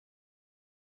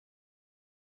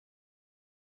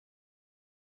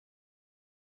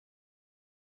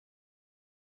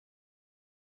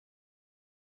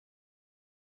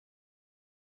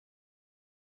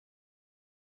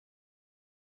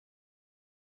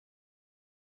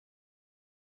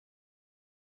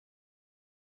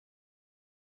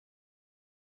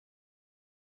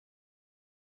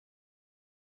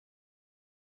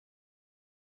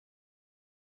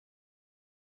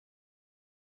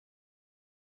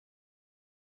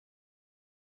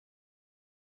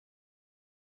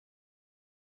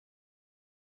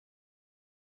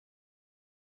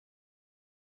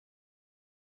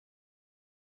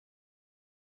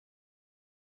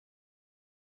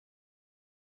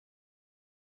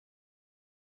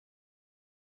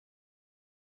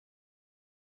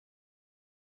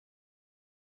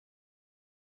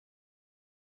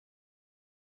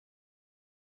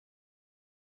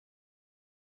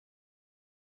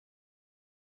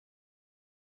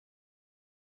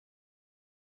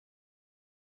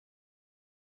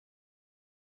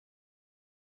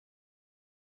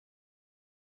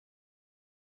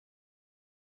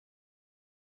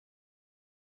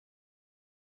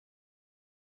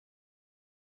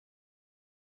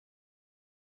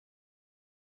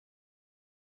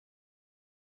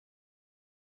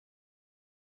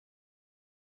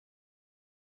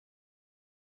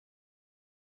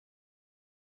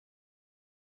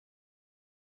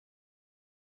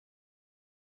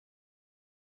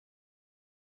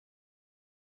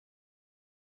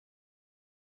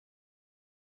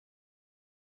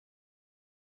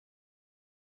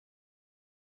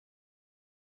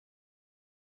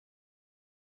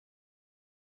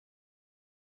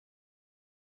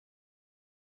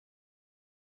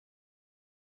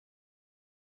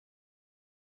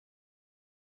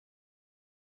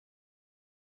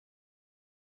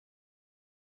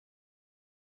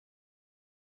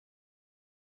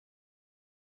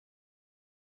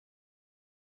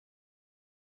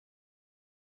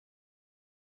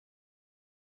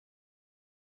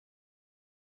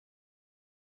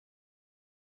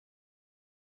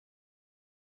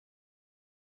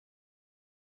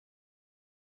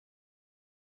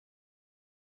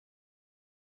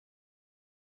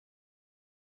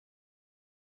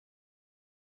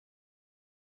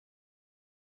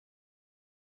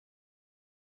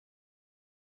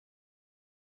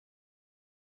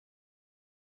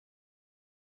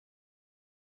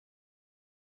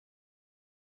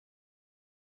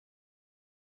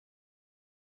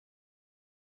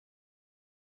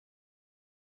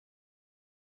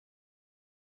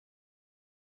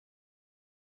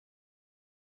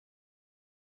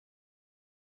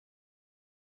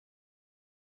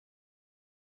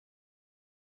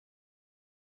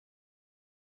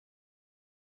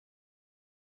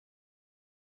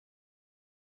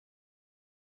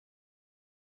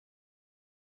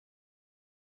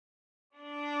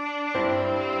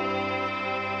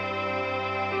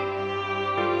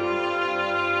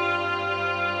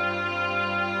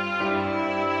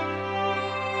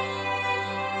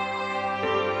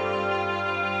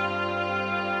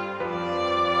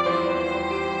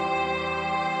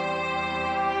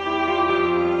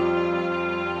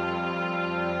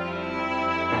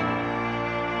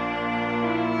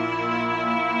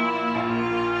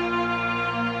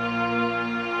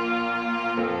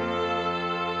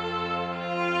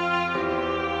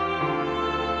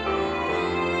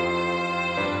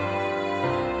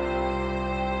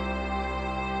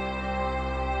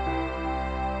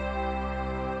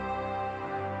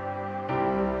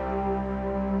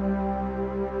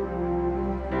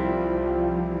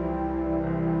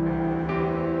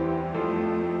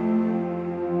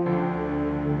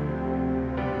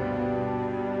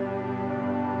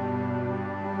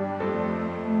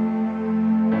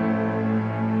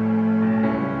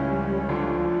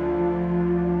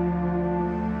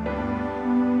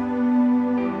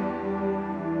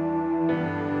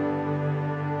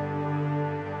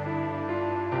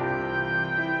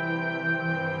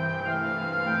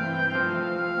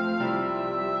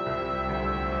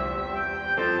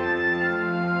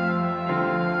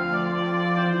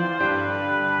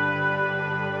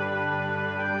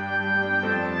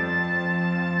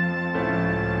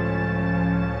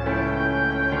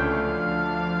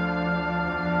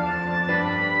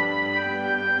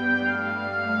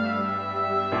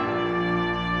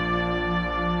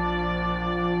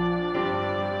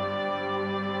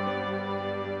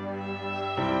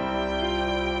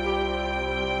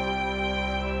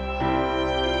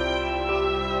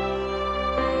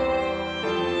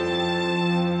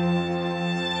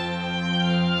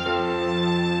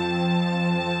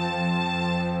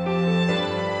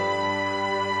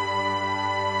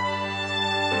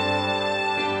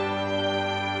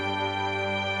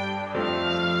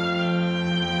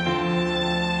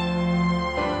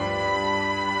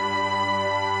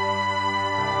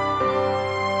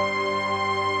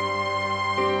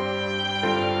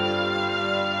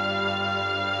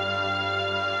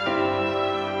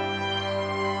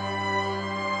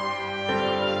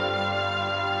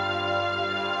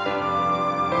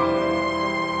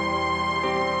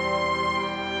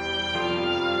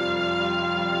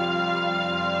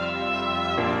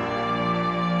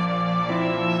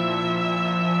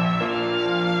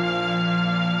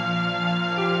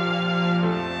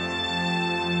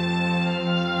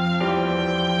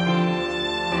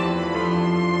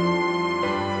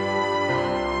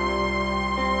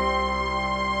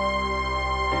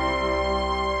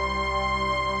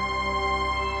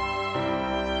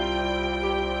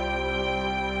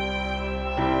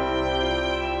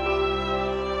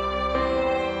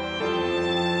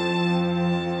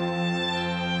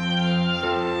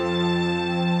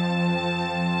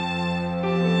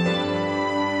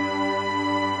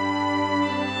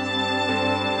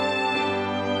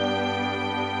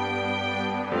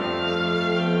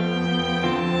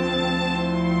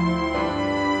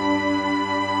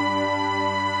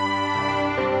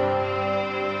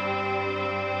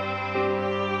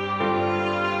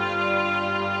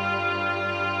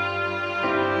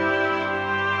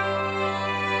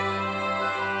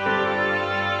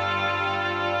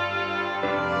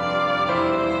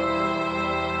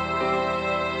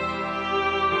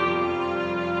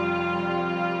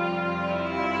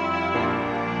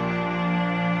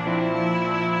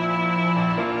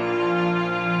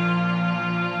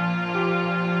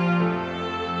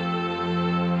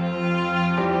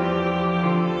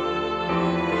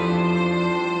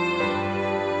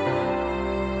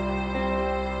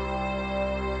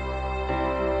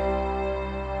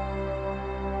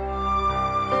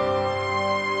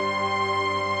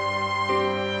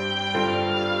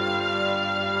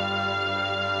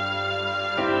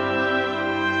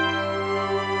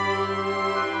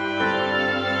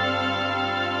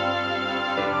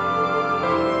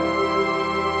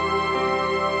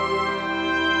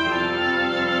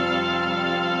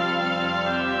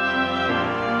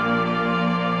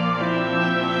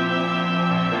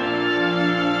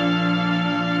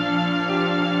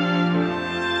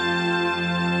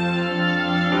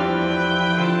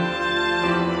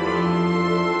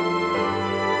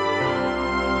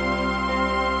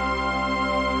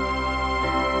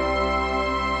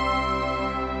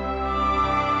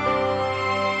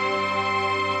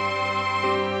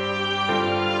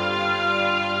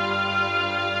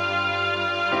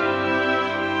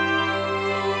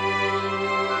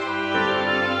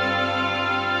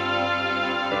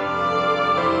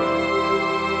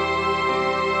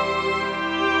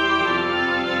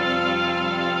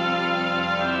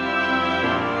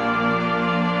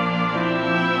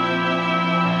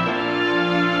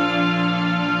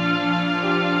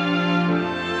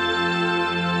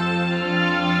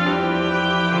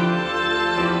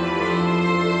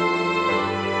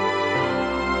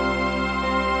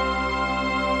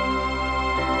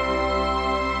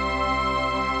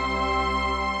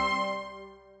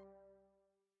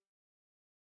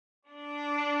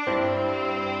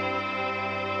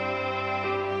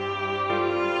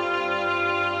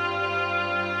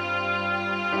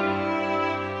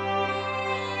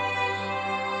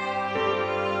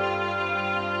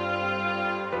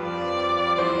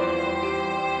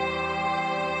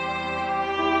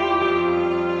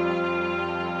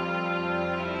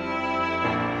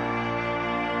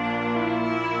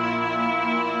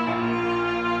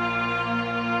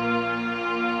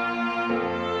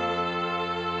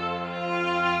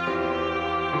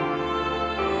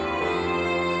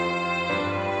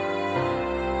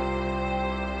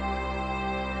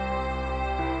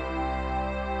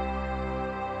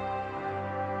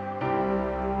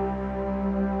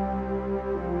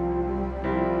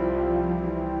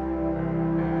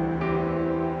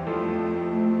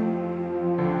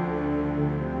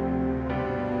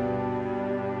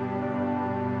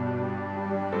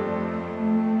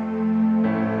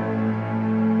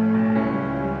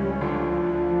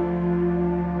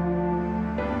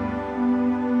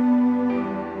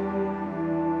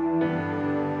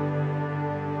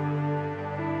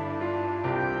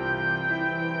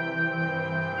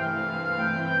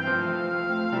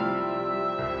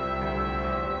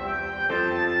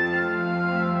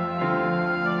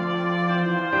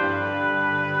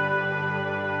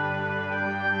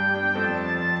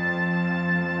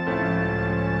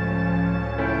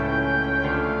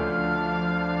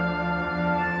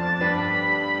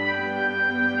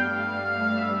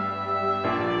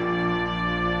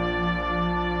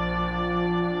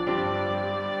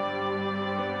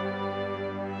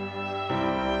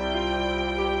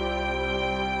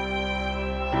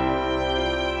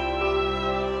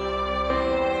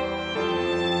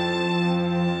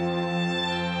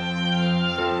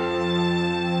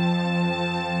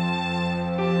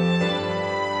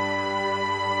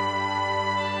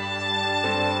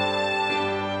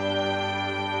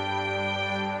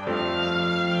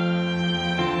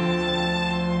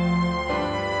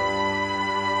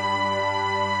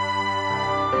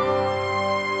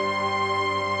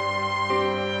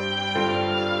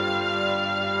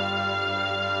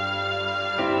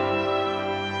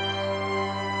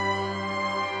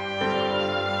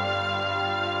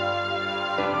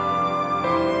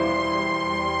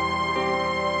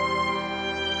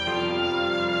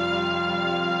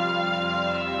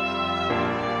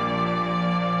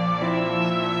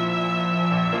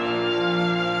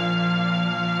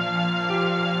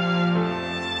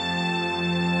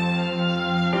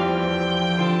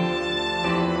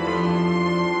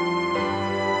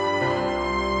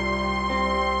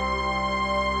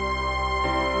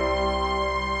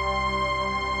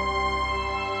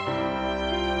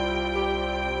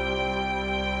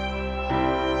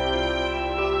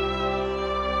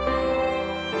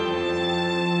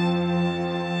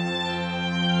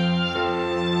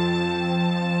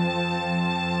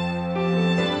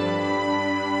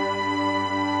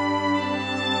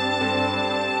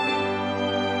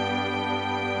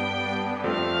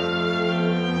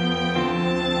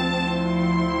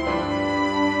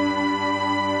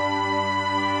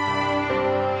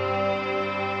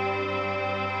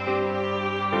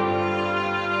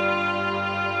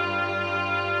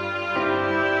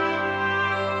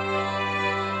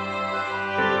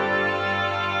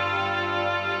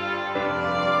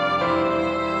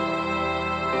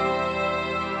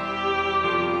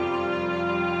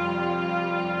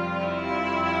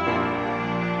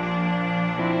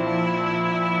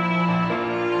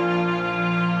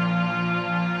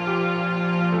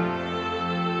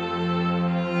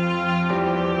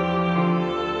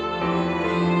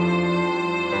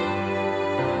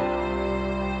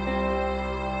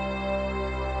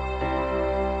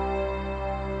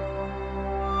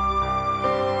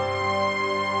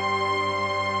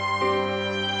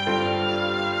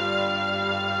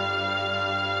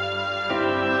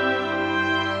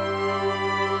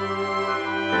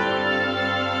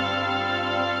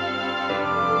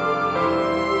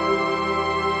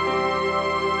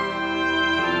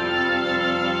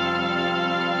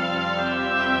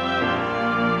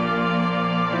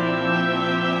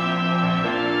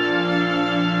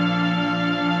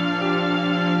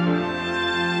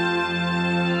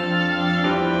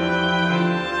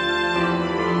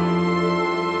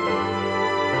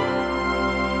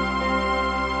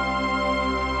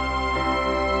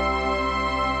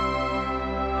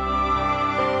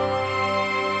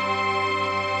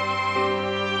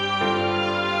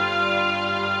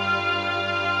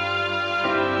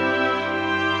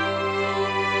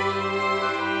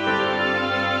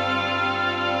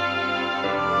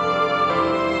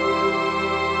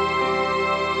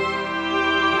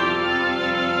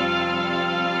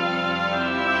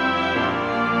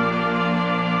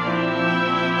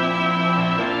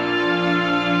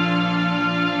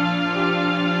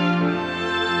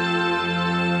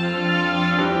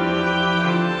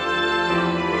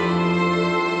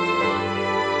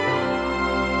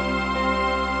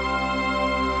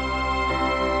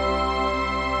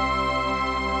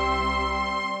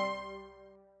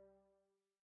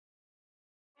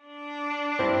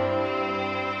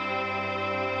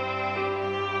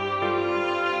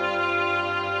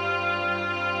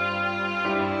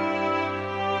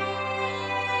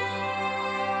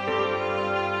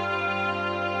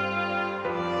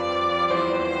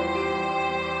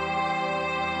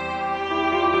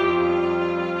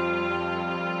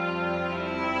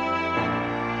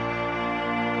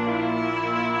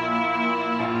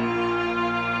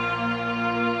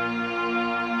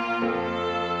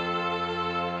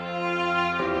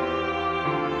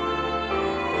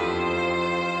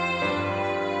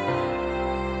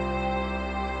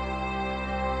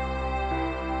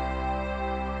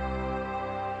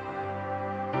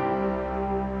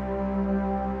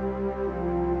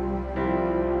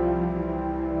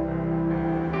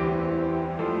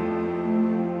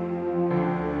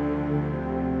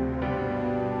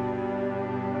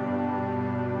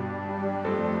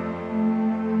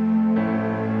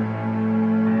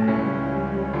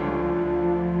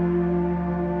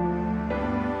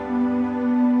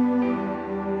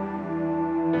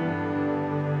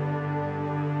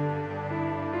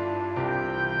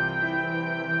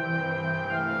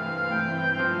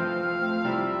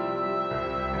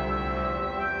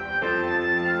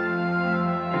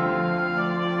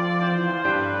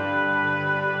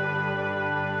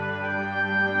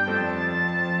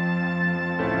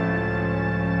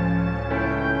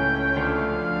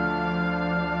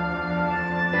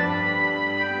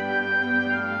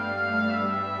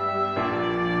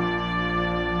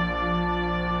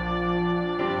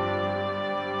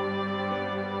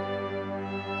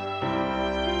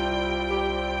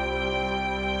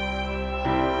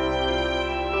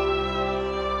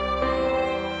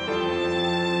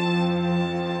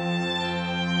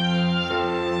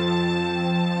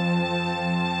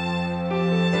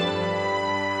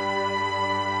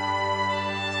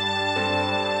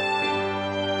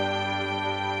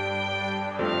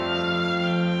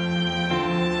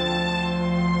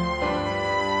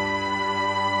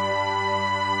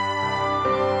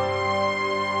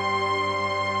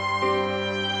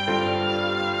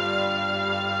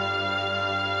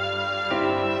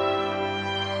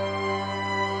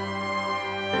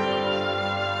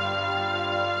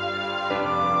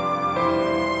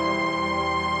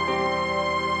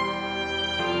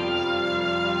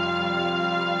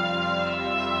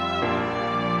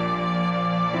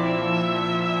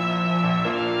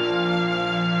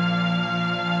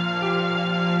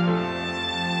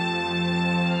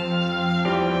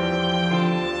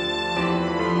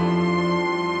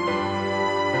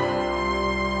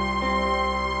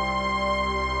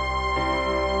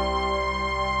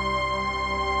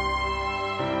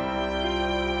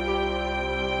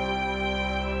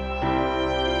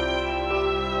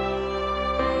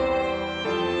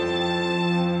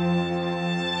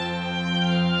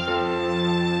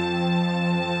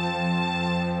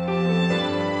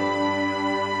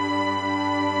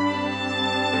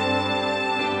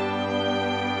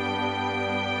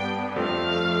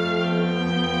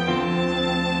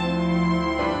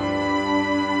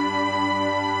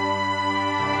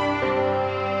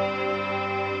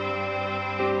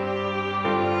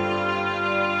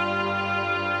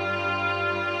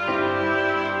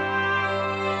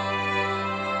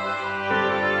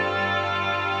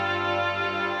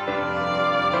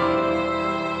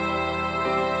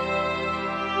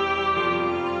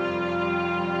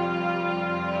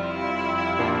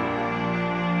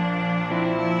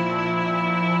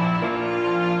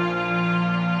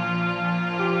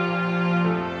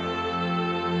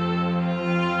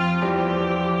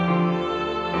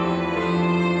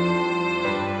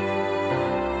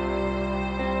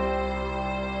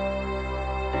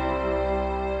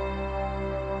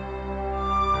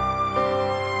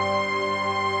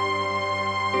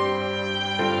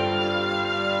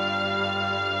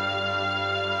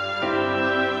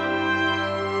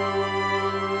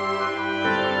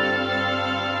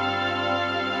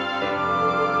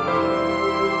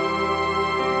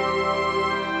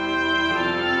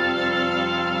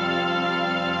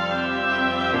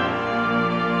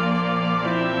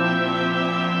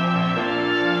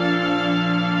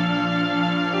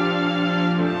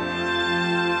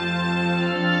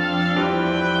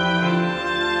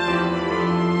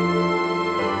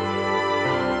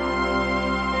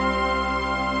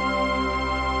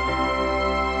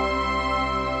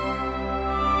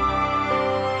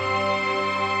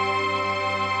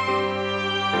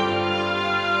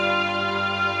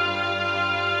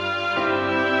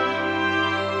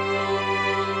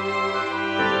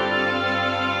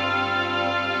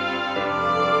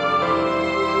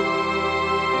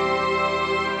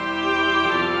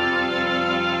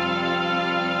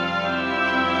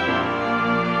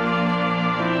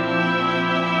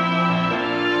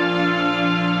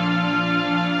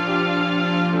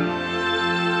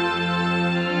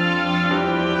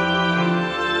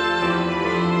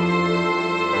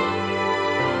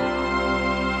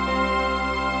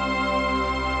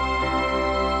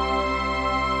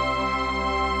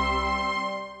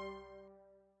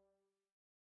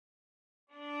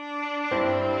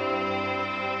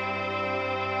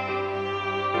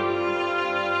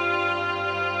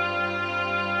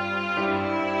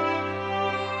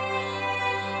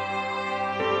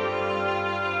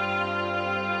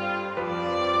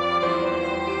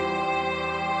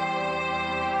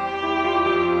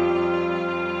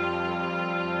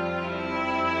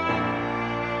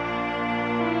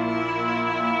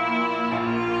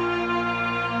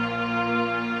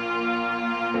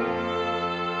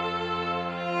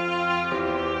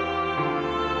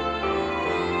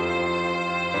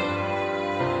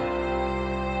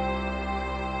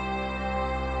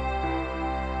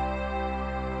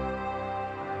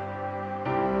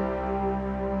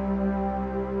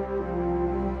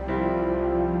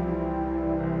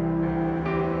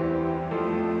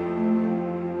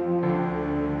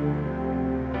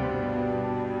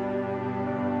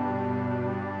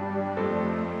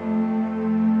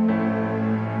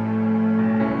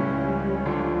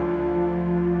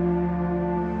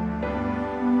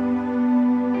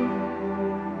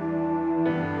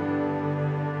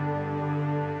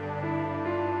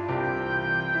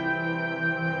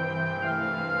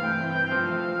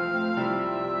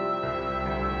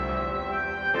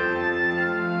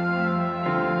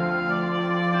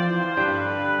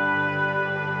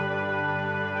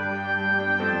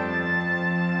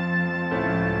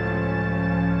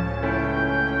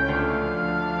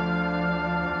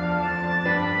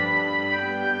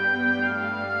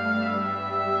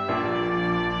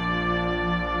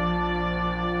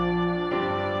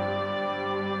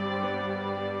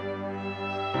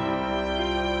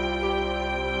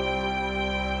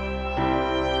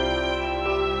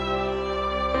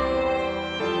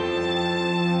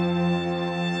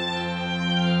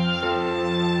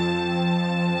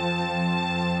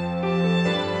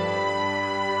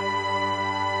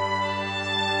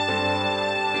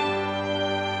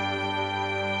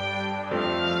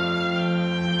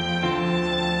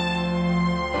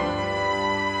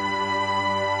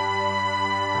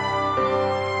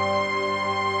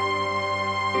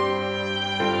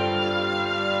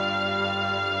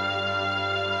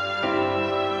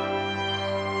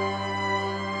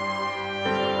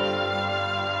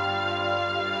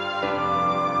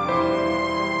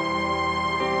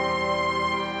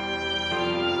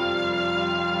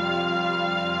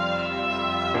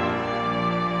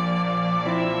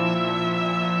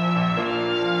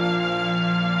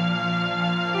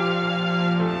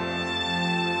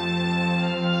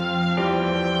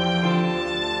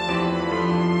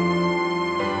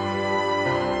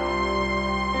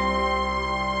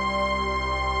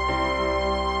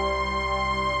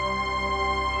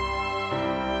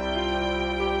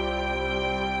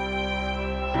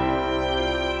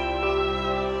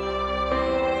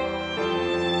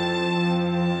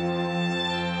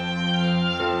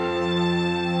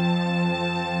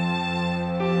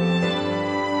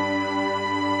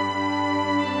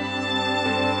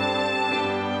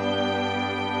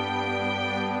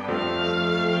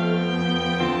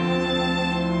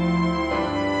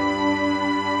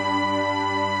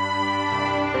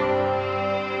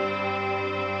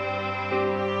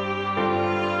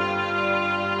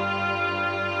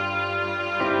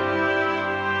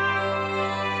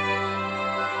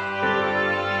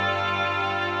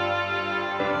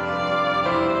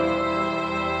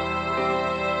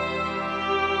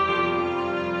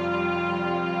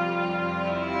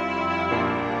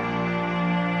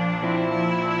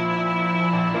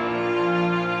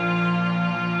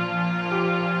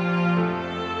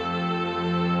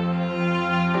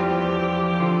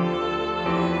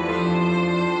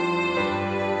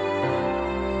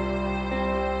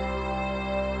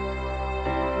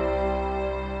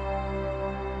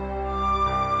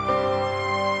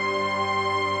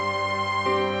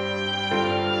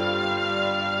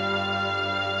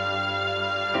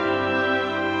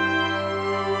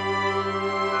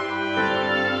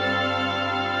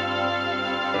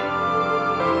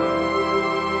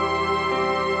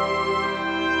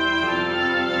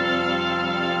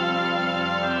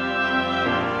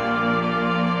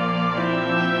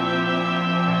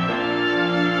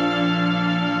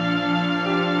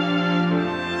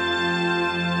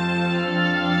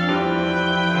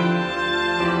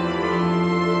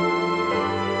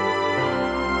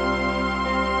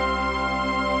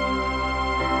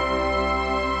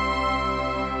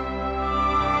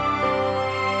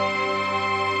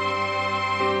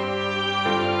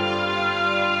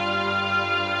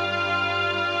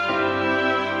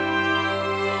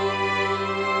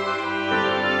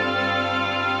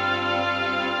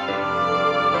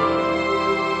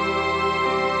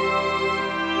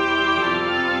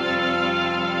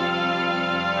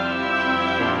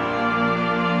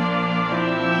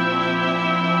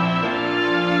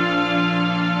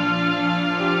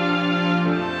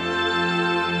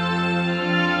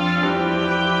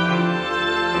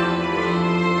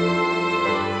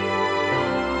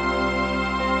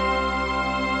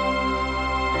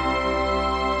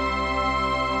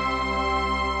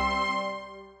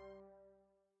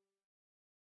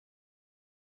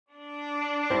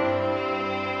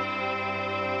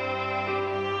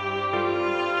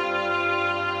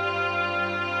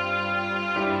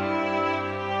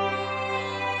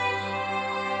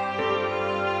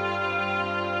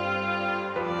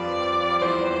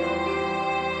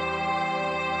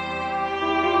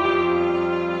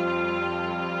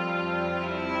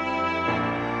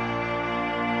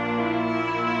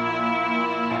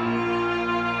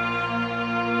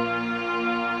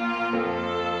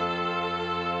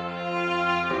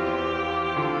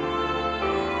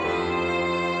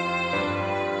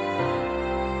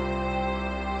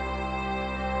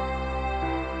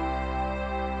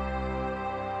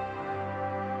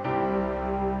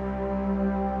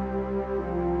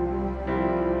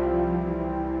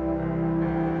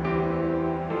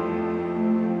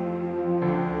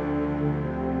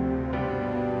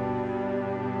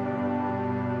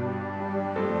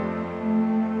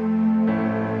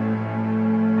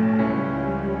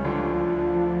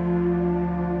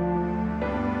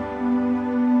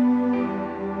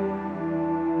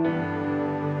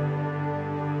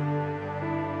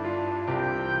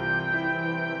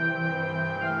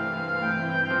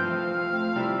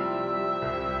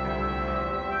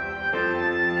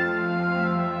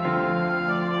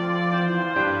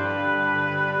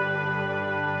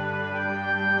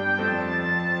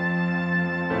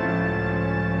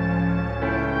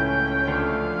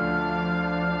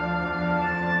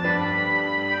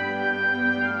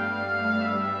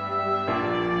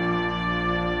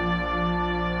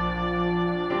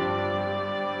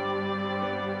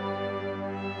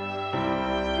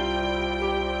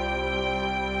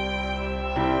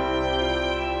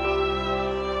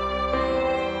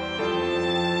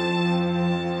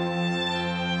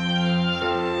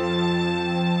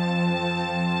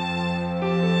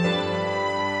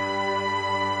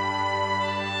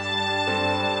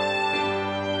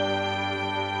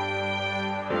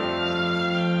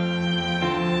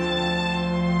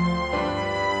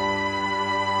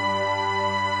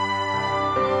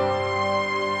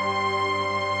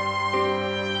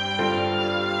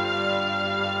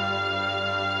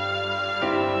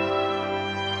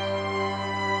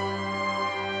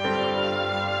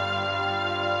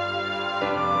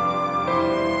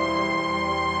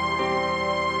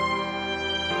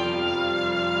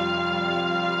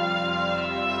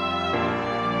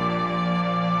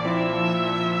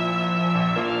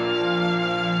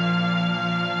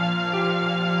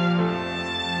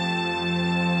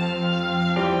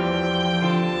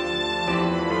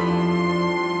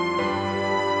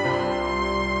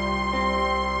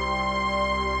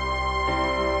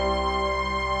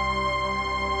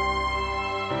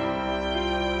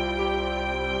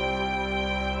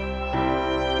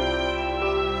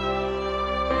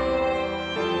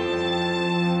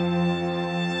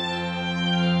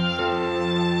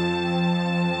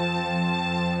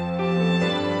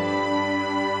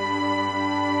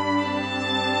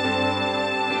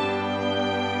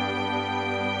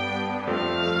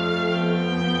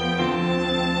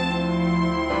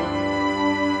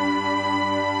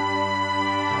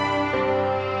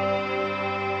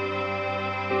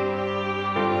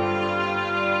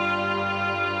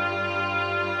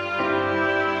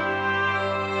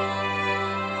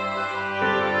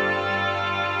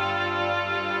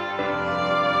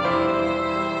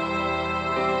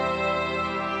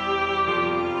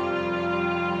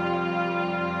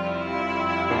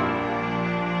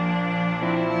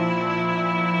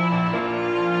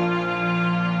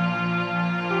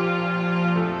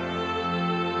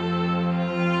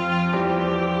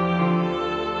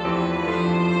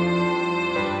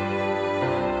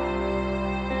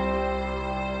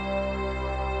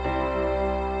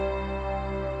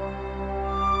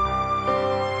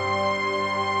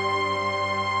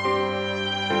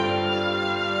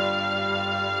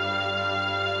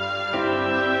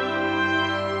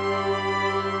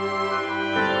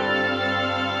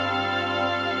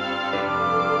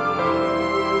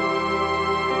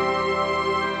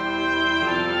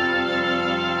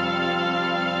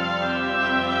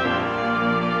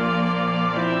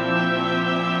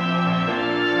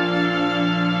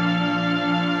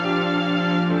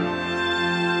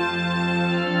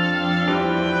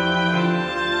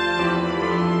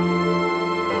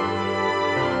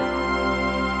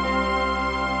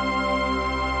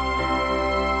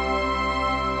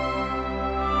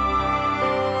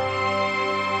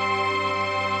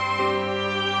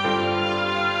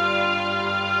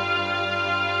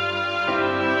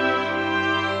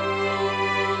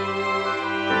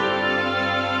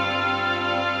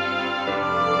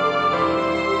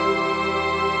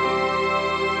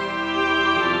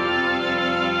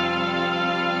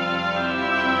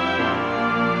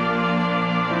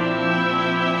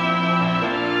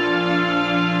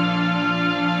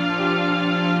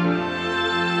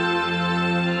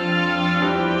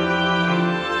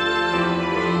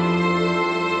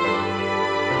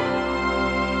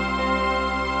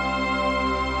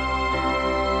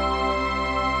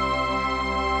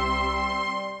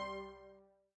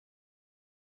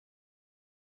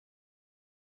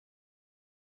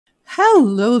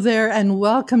Hello there, and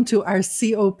welcome to our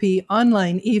COP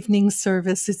online evening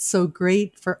service. It's so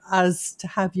great for us to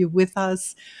have you with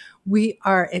us. We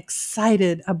are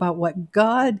excited about what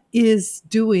God is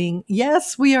doing.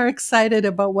 Yes, we are excited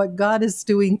about what God is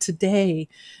doing today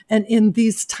and in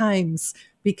these times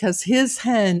because His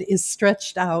hand is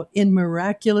stretched out in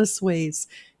miraculous ways.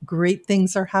 Great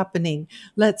things are happening.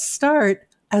 Let's start,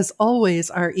 as always,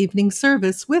 our evening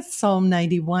service with Psalm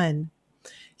 91.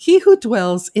 He who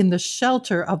dwells in the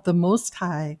shelter of the Most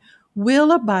High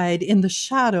will abide in the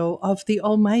shadow of the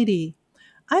Almighty.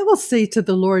 I will say to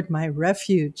the Lord, my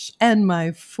refuge and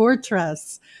my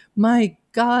fortress, my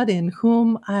God in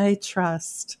whom I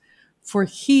trust. For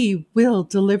he will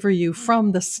deliver you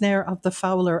from the snare of the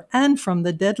fowler and from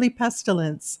the deadly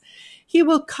pestilence. He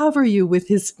will cover you with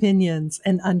his pinions,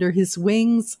 and under his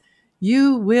wings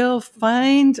you will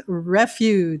find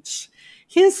refuge.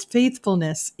 His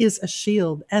faithfulness is a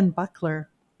shield and buckler.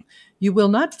 You will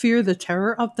not fear the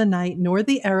terror of the night, nor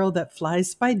the arrow that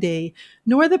flies by day,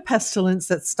 nor the pestilence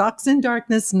that stalks in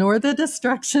darkness, nor the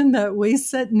destruction that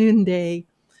wastes at noonday.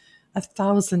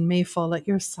 1,000 may fall at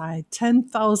your side,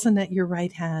 10,000 at your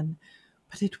right hand,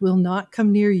 but it will not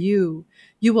come near you.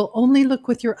 You will only look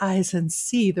with your eyes and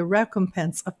see the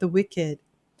recompense of the wicked.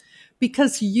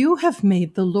 Because you have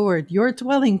made the Lord your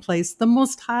dwelling place, the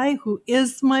Most High, who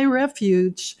is my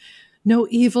refuge. No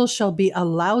evil shall be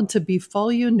allowed to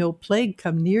befall you, no plague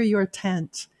come near your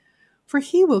tent. For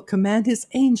he will command his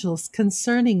angels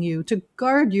concerning you to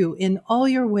guard you in all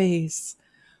your ways.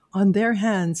 On their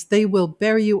hands they will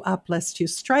bear you up, lest you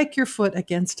strike your foot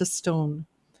against a stone.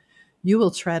 You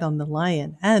will tread on the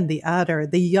lion and the adder,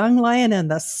 the young lion and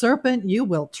the serpent you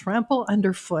will trample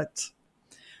underfoot.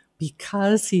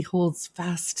 Because he holds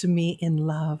fast to me in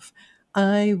love,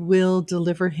 I will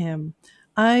deliver him.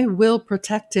 I will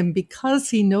protect him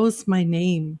because he knows my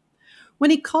name.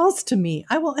 When he calls to me,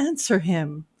 I will answer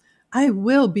him. I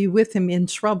will be with him in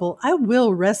trouble. I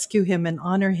will rescue him and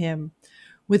honor him.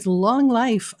 With long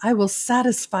life, I will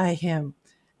satisfy him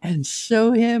and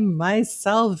show him my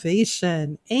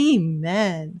salvation.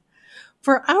 Amen.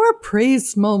 For our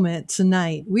praise moment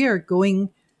tonight, we are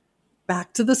going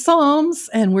back to the Psalms,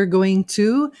 and we're going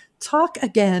to talk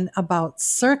again about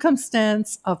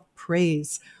circumstance of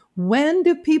praise. When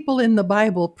do people in the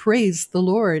Bible praise the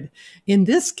Lord? In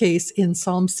this case, in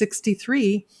Psalm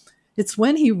 63, it's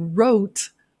when he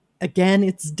wrote, again,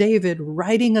 it's David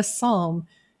writing a psalm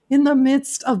in the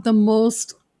midst of the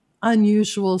most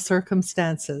unusual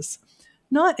circumstances.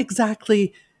 Not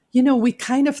exactly, we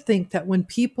kind of think that when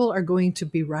people are going to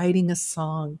be writing a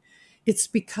song, it's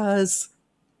because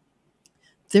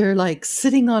they're like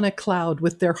sitting on a cloud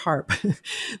with their harp.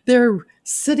 They're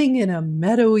sitting in a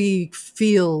meadowy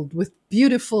field with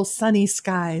beautiful sunny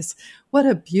skies. What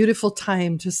a beautiful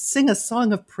time to sing a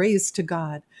song of praise to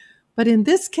God. But in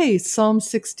this case, Psalm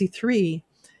 63,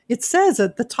 it says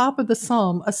at the top of the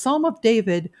psalm, a psalm of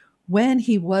David when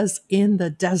he was in the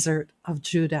desert of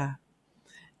Judah.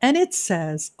 And it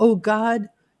says, O God,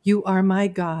 you are my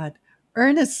God.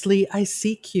 Earnestly I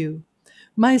seek you.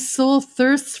 My soul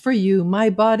thirsts for you. My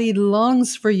body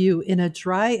longs for you in a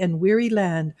dry and weary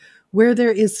land where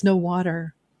there is no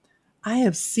water. I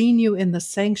have seen you in the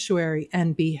sanctuary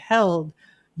and beheld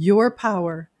your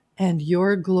power and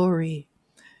your glory.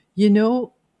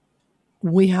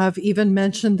 We have even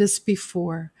mentioned this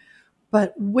before,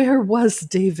 but where was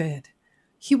David?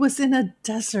 He was in a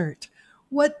desert.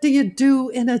 What do you do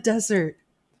in a desert?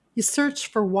 You search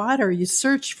for water, you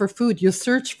search for food, you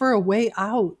search for a way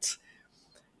out.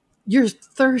 You're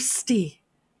thirsty,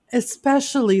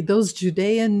 especially those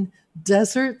Judean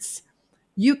deserts.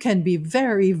 You can be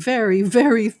very, very,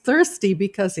 very thirsty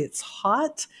because it's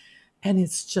hot and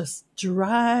it's just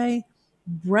dry,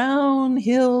 brown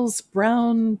hills,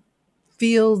 brown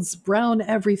fields, brown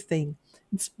everything.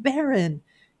 It's barren.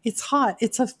 It's hot.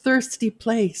 It's a thirsty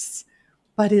place.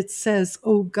 But it says,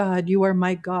 "Oh God, you are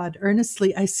my God.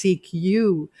 Earnestly I seek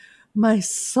you. My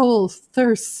soul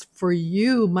thirsts for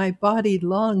you. My body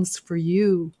longs for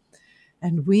you."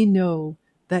 And we know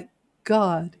that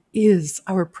God is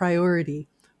our priority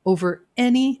over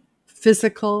any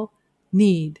physical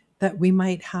need that we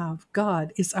might have.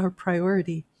 God is our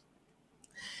priority.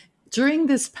 During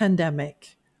this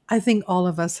pandemic, I think all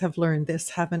of us have learned this,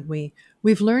 haven't we?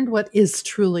 We've learned what is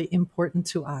truly important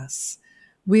to us.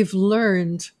 We've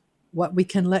learned what we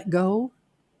can let go,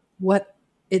 what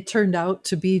it turned out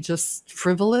to be just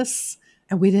frivolous,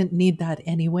 and we didn't need that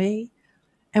anyway.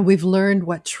 And we've learned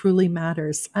what truly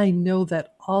matters. I know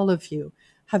that all of you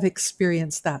have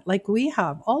experienced that, like we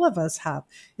have, all of us have.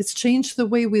 It's changed the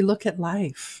way we look at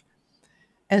life.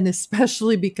 And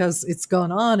especially because it's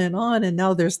gone on, and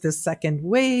now there's this second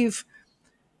wave,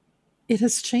 it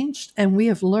has changed, and we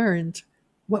have learned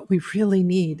what we really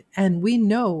need. And we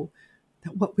know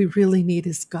that what we really need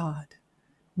is God.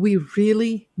 We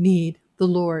really need the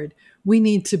Lord. We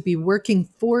need to be working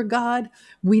for God.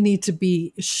 We need to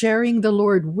be sharing the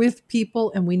Lord with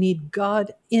people, and we need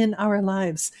God in our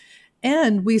lives.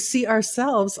 And we see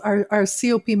ourselves, our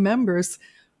COP members,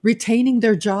 retaining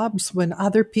their jobs when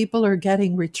other people are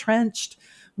getting retrenched.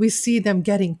 We see them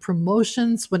getting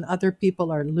promotions when other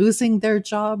people are losing their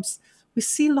jobs. We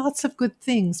see lots of good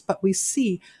things, but we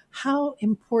see how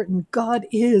important God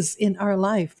is in our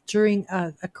life during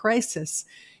a crisis.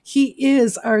 He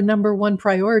is our number one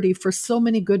priority for so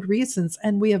many good reasons,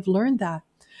 and we have learned that.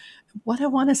 What I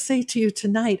want to say to you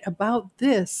tonight about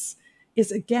this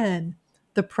is, again,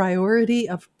 the priority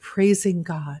of praising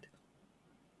God.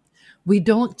 We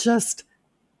don't just,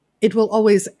 it will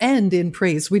always end in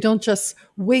praise. We don't just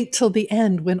wait till the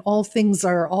end when all things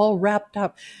are all wrapped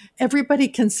up. Everybody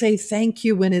can say thank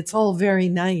you when it's all very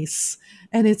nice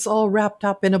and it's all wrapped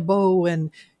up in a bow and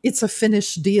it's a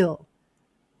finished deal.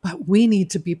 But we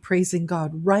need to be praising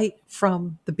God right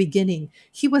from the beginning.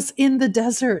 He was in the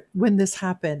desert when this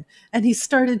happened, and he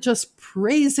started just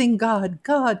praising God.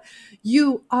 God,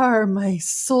 you are my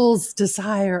soul's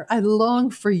desire. I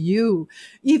long for you.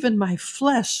 Even my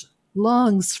flesh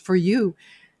longs for you.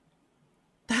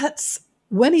 That's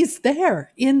when he's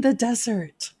there in the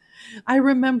desert. I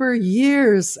remember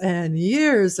years and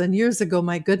years and years ago,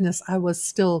 my goodness, I was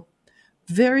still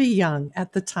very young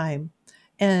at the time.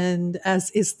 And as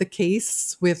is the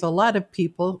case with a lot of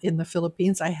people in the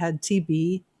Philippines, I had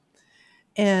TB.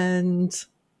 And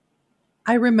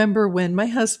I remember when my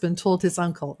husband told his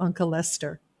uncle, Uncle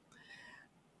Lester,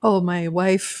 oh, my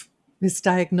wife is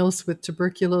diagnosed with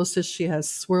tuberculosis. She has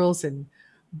swirls in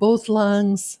both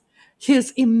lungs.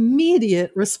 His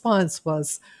immediate response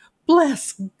was,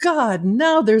 bless God,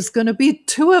 now there's going to be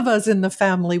two of us in the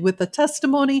family with the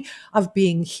testimony of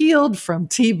being healed from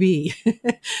TB,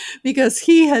 because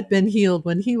he had been healed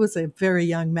when he was a very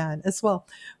young man as well.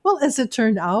 Well, as it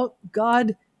turned out,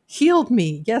 God healed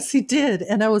me. Yes, he did.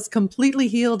 And I was completely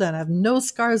healed, and I have no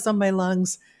scars on my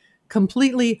lungs,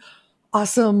 completely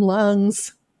awesome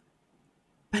lungs.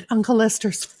 But Uncle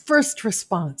Lester's first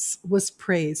response was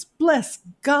praise. Bless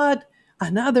God,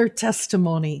 another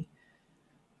testimony.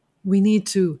 We need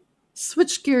to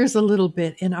switch gears a little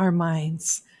bit in our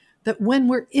minds, that when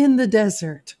we're in the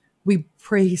desert, we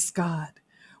praise God.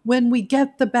 When we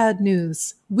get the bad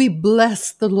news, we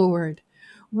bless the Lord.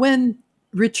 When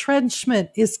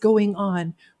retrenchment is going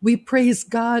on, we praise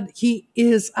God. He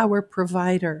is our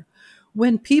provider.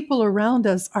 When people around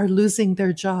us are losing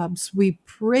their jobs, we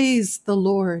praise the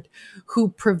Lord who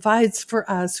provides for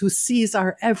us, who sees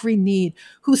our every need,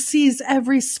 who sees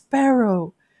every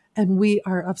sparrow. And we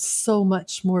are of so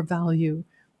much more value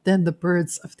than the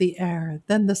birds of the air,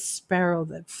 than the sparrow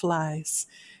that flies.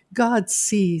 God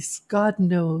sees, God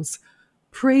knows.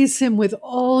 Praise him with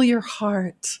all your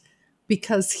heart,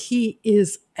 because he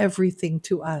is everything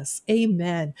to us.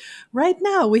 Amen. Right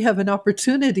now, we have an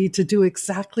opportunity to do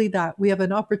exactly that. We have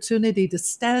an opportunity to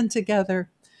stand together,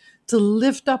 to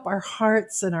lift up our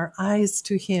hearts and our eyes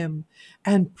to him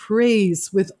and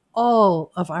praise with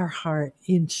all of our heart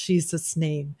in Jesus'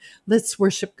 name. Let's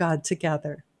worship God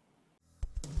together.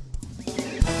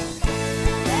 Yeah.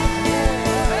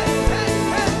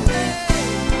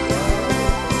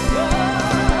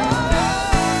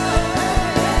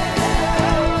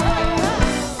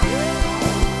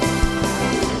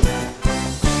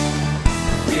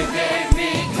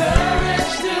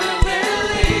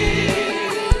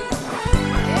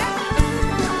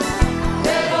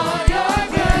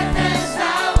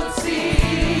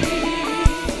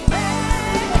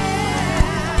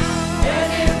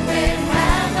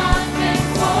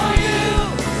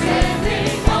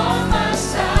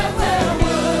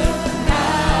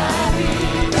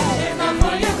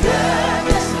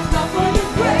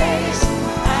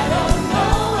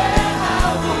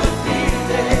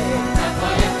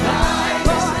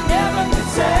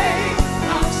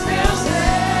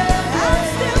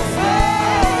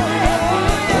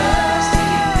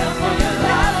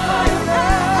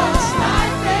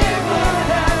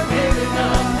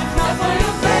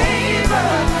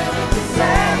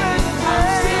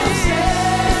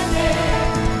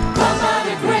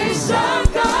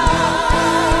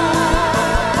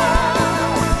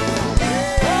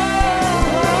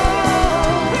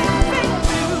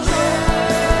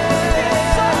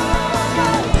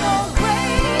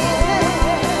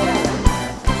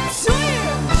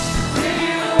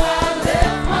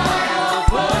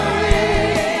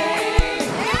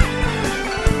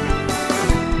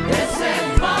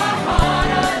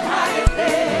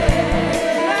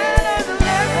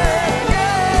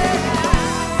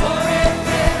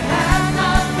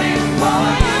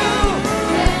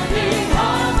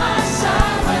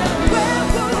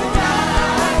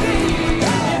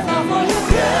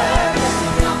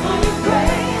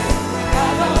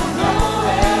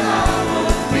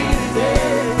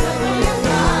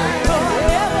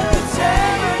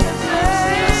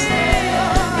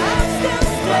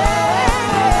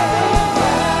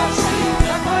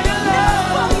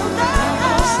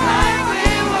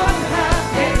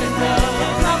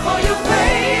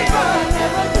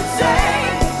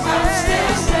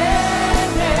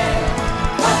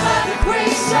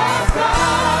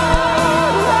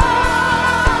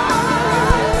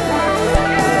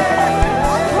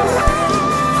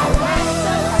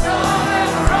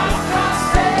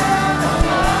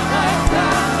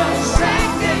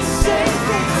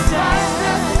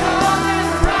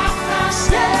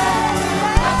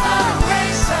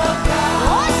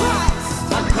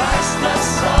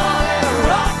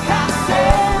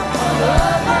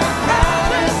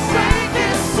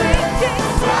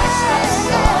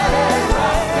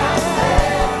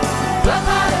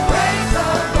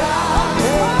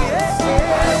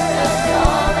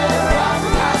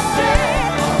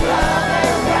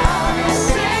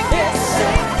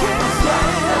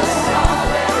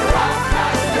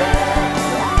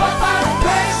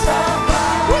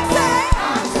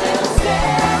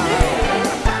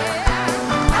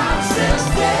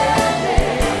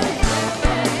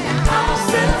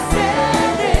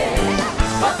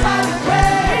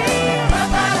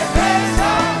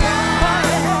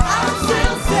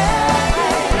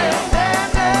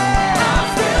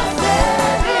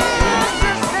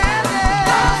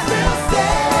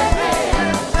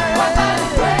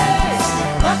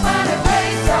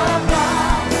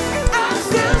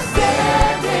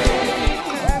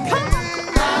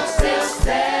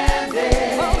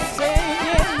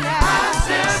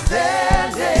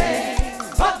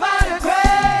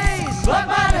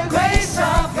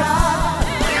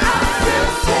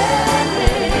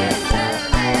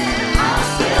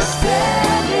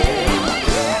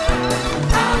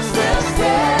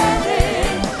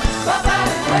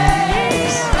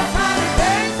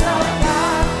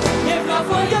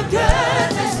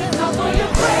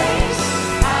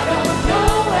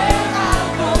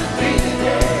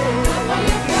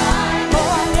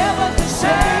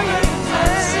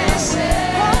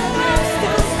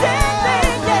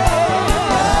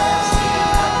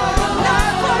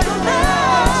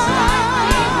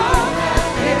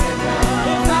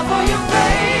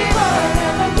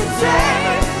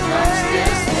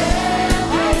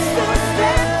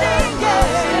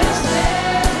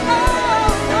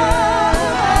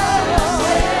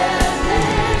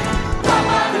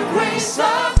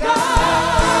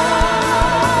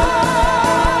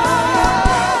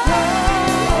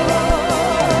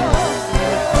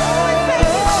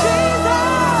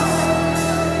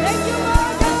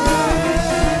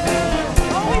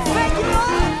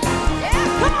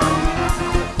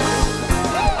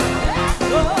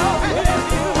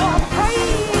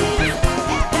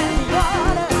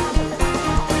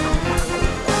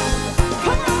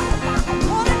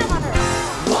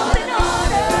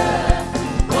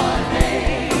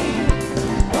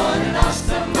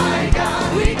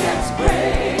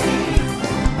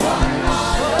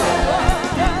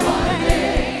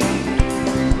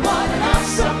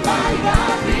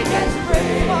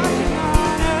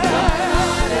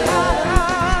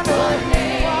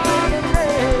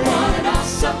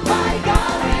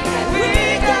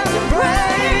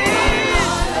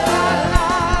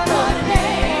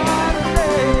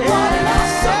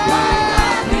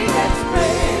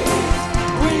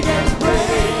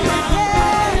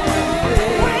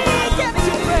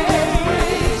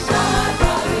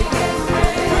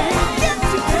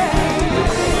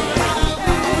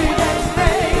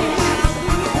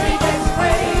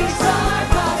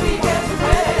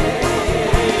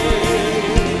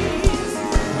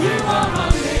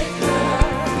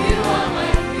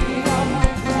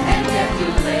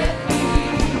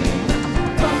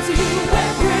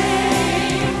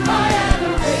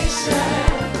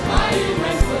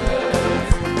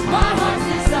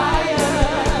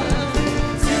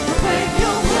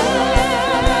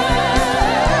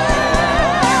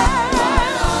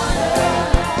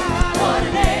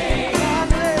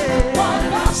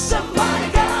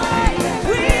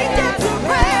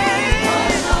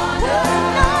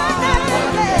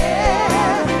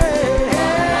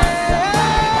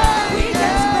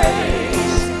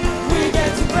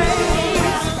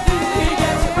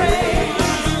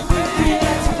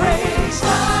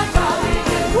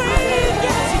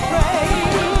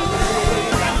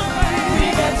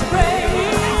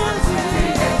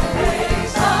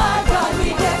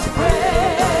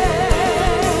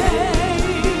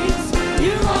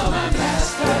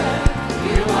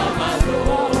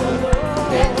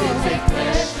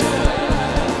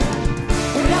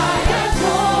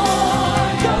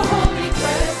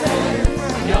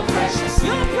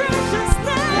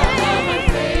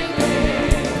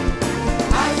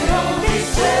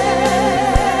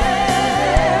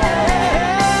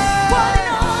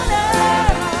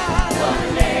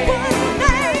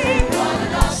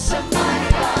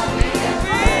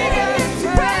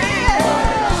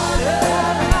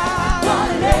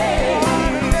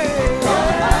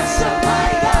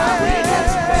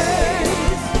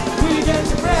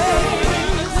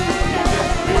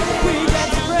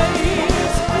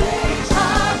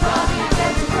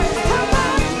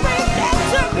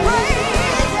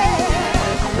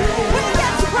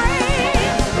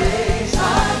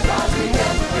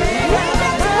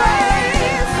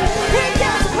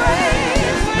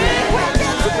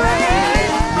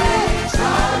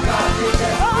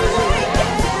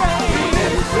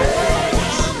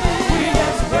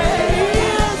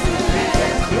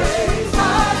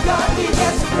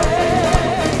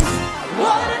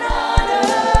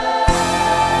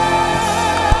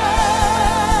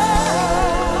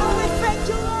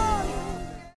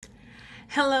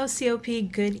 COP,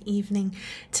 good evening.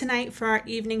 Tonight for our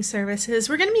evening services,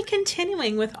 we're going to be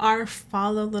continuing with our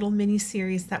Follow Little mini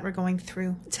series that we're going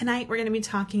through. Tonight we're going to be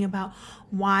talking about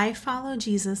why follow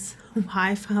Jesus,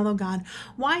 why follow God,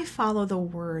 why follow the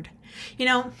Word. You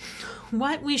know,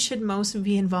 what we should most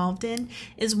be involved in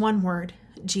is one word: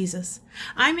 Jesus.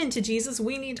 I'm into Jesus.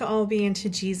 We need to all be into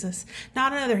Jesus.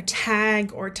 Not another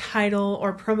tag or title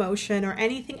or promotion or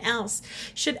anything else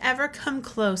should ever come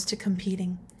close to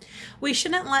competing. We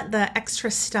shouldn't let the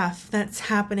extra stuff that's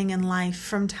happening in life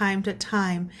from time to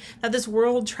time that this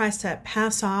world tries to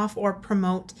pass off or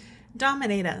promote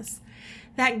dominate us.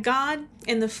 That God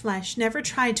in the flesh never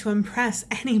tried to impress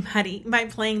anybody by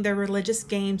playing their religious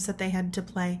games that they had to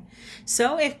play.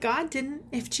 So if God didn't,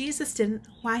 if Jesus didn't,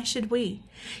 why should we?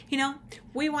 You know,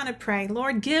 we want to pray,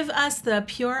 Lord, give us the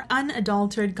pure,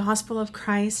 unadulterated gospel of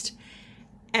Christ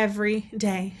every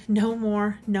day. No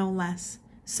more, no less.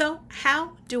 So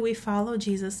how do we follow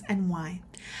Jesus and why?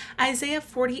 Isaiah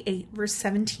 48 verse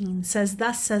 17 says,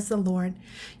 "Thus says the Lord,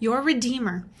 your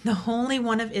Redeemer, the Holy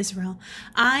One of Israel.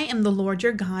 I am the Lord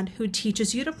your God who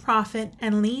teaches you to profit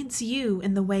and leads you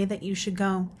in the way that you should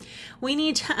go." We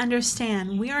need to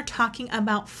understand we are talking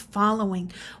about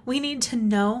following. We need to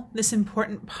know this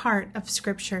important part of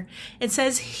Scripture. It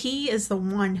says He is the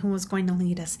one who is going to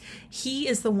lead us. He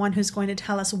is the one who's going to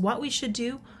tell us what we should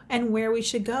do and where we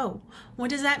should go. What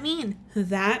does that mean?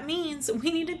 That means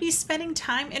we need to be spending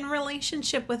time in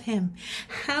relationship with Him.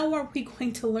 How are we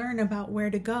going to learn about where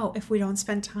to go if we don't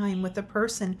spend time with the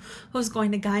person who's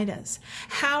going to guide us?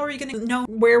 How are we going to know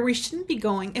where we shouldn't be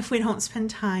going if we don't spend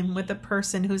time with the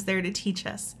person who's there to teach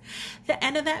us? The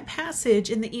end of that passage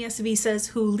in the ESV says,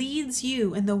 "Who leads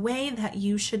you in the way that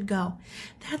you should go."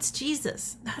 That's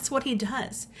Jesus. That's what He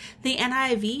does. The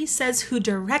NIV says, "Who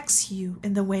directs you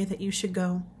in the way that you should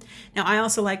go." Now, I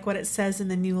also like what it says in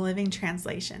the New Living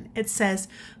Translation. It says,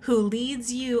 "Who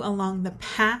leads you along the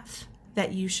path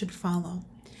that you should follow."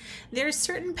 There are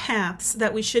certain paths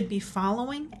that we should be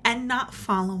following and not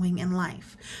following in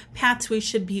life. Paths we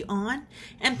should be on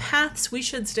and paths we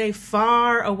should stay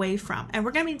far away from. And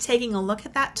we're going to be taking a look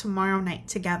at that tomorrow night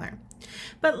together.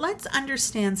 But let's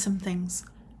understand some things.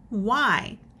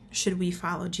 Why should we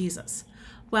follow Jesus?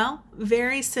 Well,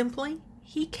 very simply,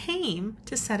 He came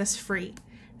to set us free.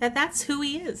 That's who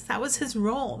He is. That was His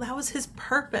role. That was His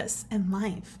purpose in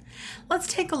life. Let's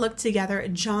take a look together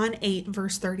at John 8,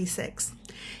 verse 36.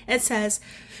 It says,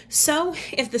 "So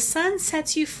if the Son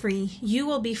sets you free, you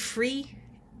will be free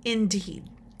indeed."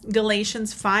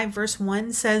 Galatians 5, verse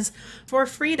 1 says, "For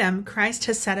freedom Christ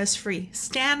has set us free.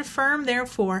 Stand firm,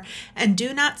 therefore, and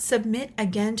do not submit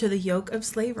again to the yoke of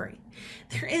slavery."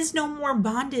 There is no more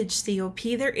bondage,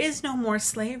 COP. There is no more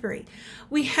slavery.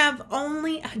 We have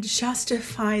only a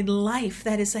justified life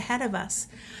that is ahead of us.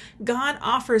 God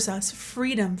offers us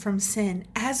freedom from sin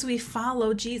as we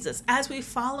follow Jesus, as we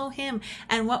follow Him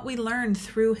and what we learn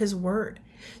through His Word.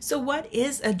 So what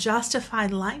is a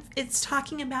justified life? It's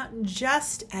talking about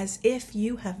just as if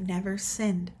you have never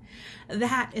sinned.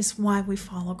 That is why we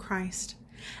follow Christ.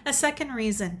 A second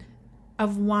reason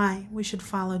of why we should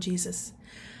follow Jesus.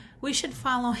 We should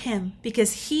follow Him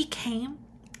because He came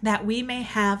that we may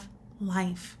have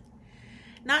life.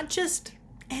 Not just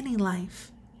any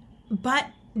life, but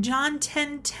John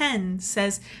 10:10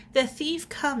 says, "The thief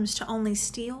comes to only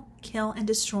steal, kill, and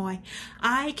destroy.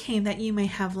 I came that you may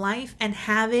have life and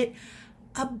have it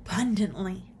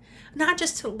abundantly." Not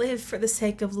just to live for the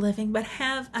sake of living, but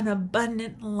have an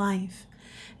abundant life.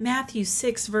 Matthew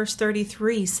 6, verse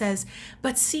 33 says,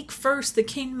 "But seek first the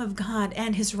kingdom of God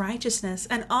and His righteousness,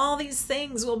 and all these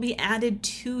things will be added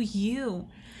to you."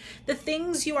 The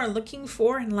things you are looking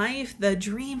for in life, the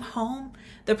dream home,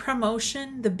 the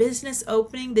promotion, the business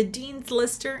opening, the dean's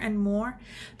lister, and more,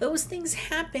 those things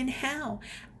happen how?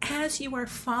 As you are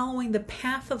following the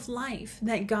path of life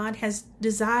that God has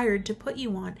desired to put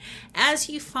you on. As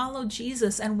you follow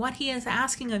Jesus and what He is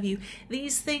asking of you,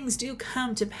 these things do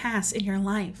come to pass in your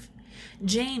life.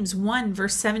 James 1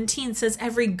 verse 17 says,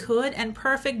 "Every good and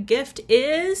perfect gift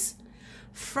is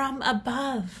from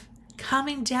above,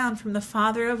 coming down from the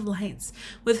Father of lights,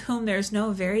 with whom there is no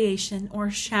variation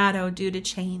or shadow due to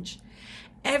change."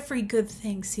 Every good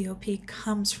thing, COP,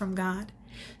 comes from God.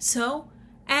 So,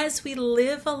 as we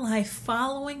live a life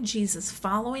following Jesus,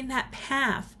 following that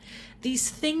path, these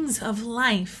things of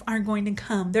life are going to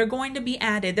come. They're going to be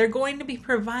added. They're going to be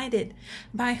provided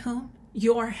by whom?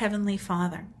 Your Heavenly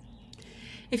Father.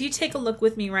 If you take a look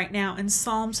with me right now in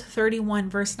Psalms 31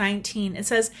 verse 19, it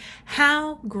says,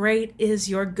 "How great is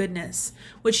your goodness,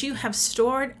 which you have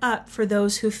stored up for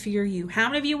those who fear you." How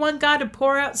many of you want God to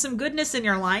pour out some goodness in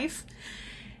your life?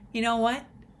 You know what?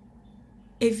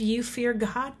 If you fear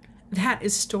God, that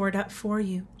is stored up for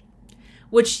you,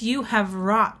 which you have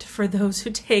wrought for those who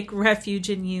take refuge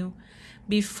in you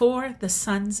before the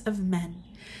sons of men.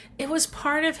 It was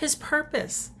part of his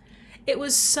purpose. It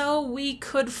was so we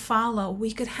could follow.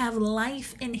 We could have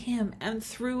life in him and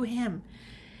through him.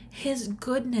 His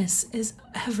goodness is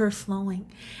ever flowing,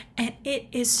 and it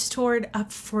is stored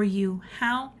up for you.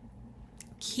 How?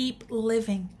 Keep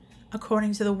living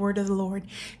according to the word of the Lord.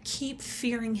 Keep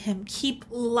fearing him. Keep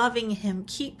loving him.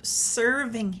 Keep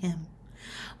serving him.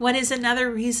 What is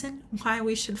another reason why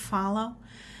we should follow?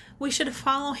 We should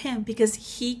follow him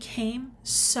because he came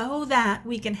so that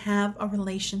we can have a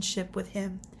relationship with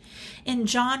him. In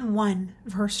John 1,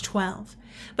 verse 12,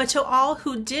 but to all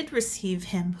who did receive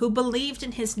him, who believed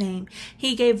in his name,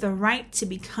 he gave the right to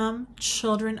become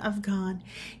children of God.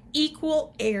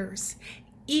 Equal heirs,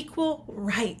 equal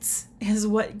rights is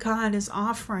what God is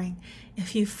offering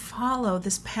if you follow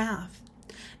this path.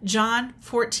 John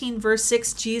 14, verse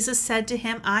 6, Jesus said to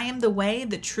him, I am the way,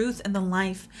 the truth, and the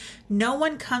life. No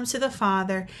one comes to the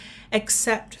Father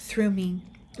except through me.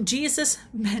 Jesus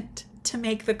meant to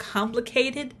make the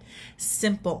complicated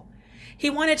simple. He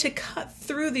wanted to cut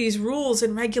through these rules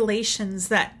and regulations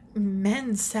that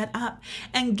men set up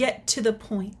and get to the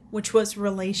point, which was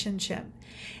relationship.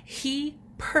 He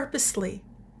purposely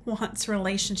wants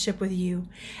relationship with you,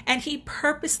 and he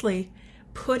purposely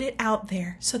put it out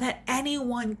there so that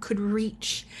anyone could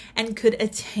reach and could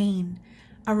attain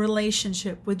a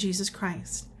relationship with Jesus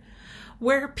Christ,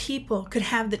 where people could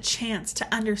have the chance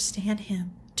to understand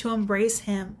him, to embrace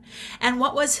him. And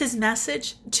what was his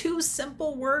message? 2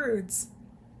 simple words: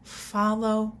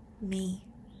 follow me.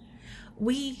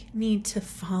 We need to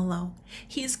follow.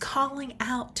 He's calling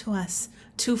out to us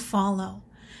to follow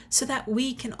so that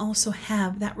we can also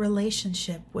have that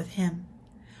relationship with him.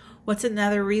 What's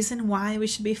another reason why we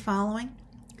should be following?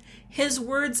 His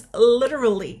words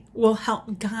literally will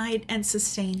help guide and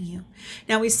sustain you.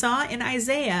 Now, we saw in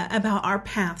Isaiah about our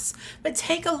paths, but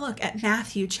take a look at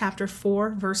Matthew chapter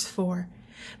 4, verse 4.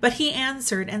 But he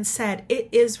answered and said, it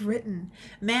is written,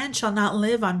 man shall not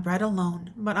live on bread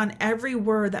alone, but on every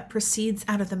word that proceeds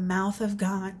out of the mouth of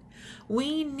God.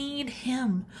 We need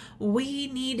him. We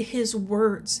need his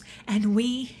words, and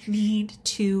we need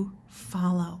to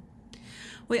follow.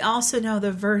 We also know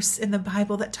the verse in the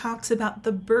Bible that talks about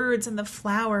the birds and the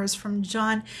flowers from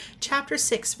John chapter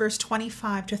 6, verse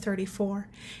 25 to 34.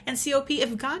 And COP,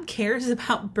 if God cares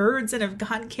about birds and if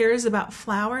God cares about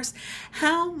flowers,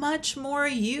 how much more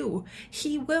you?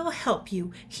 He will help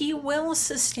you. He will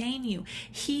sustain you.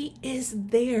 He is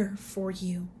there for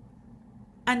you.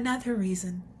 Another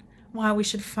reason why we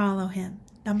should follow him.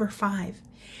 Number 5,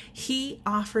 he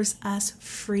offers us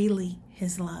freely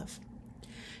his love.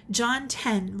 John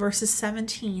 10, verses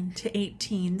 17 to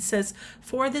 18 says,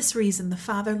 for this reason the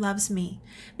Father loves me,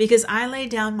 because I lay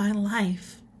down my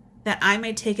life that I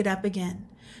may take it up again.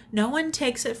 No one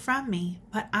takes it from me,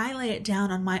 but I lay it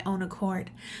down on my own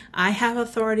accord. I have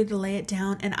authority to lay it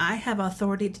down, and I have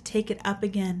authority to take it up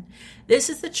again. This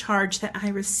is the charge that I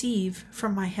receive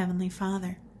from my heavenly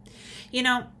Father. You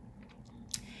know,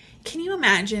 can you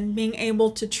imagine being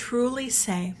able to truly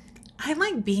say, I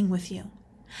like being with you.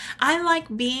 I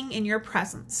like being in your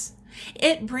presence.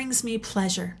 It brings me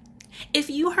pleasure. If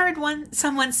you heard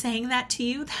someone saying that to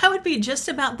you, that would be just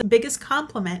about the biggest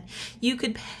compliment you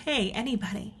could pay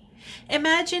anybody.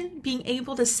 Imagine being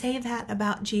able to say that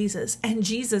about Jesus, and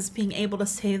Jesus being able to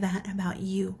say that about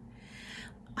you.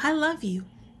 I love you.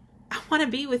 I want to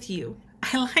be with you.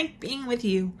 I like being with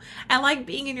you. I like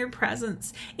being in your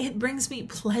presence. It brings me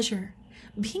pleasure.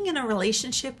 Being in a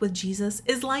relationship with Jesus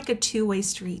is like a two-way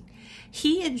street.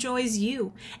 He enjoys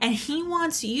you, and he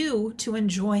wants you to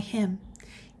enjoy him.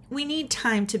 We need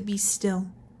time to be still,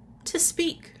 to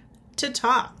speak, to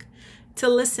talk, to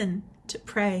listen, to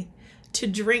pray, to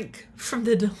drink from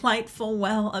the delightful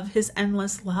well of his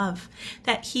endless love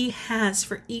that he has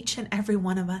for each and every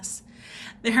one of us.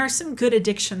 There are some good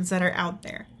addictions that are out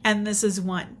there, and this is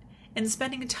one. And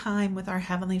spending time with our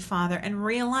Heavenly Father and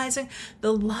realizing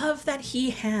the love that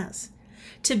he has,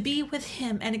 to be with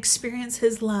him and experience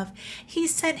his love. He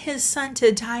sent his son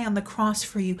to die on the cross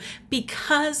for you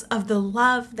because of the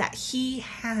love that he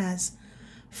has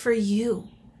for you.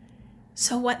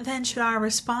 So what then should our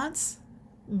response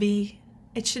be?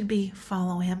 It should be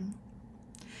follow him.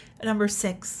 Number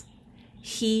 6,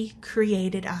 he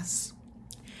created us.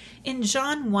 In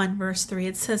John 1, verse 3,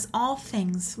 it says, all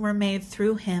things were made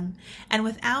through him, and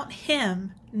without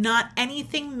him, not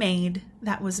anything made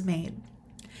that was made.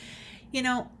 You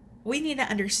know, we need to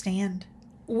understand,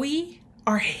 we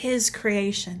are his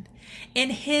creation, in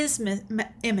his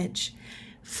image.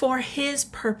 for his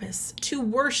purpose, to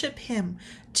worship him,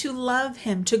 to love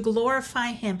him, to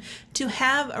glorify him, to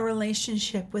have a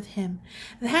relationship with him.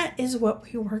 That is what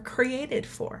we were created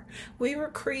for. We were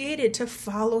created to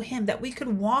follow him, that we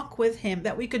could walk with him,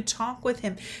 that we could talk with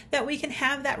him, that we can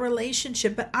have that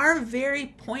relationship. But our very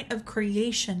point of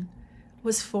creation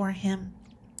was for him.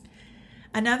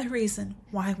 Another reason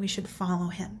why we should follow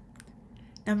him.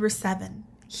 Number 7,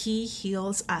 he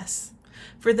heals us.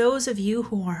 For those of you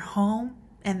who are home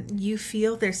and you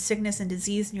feel there's sickness and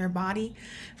disease in your body,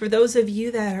 for those of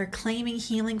you that are claiming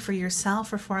healing for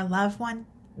yourself or for a loved one,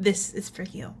 this is for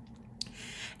you.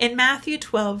 In Matthew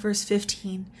 12, verse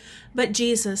 15, but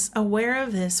Jesus, aware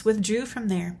of this, withdrew from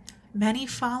there. Many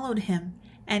followed him,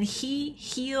 and he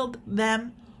healed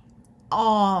them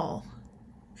all.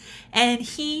 And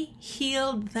he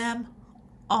healed them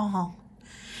all.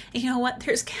 And you know what?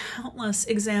 There's countless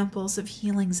examples of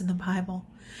healings in the Bible.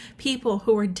 People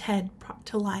who were dead brought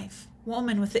to life.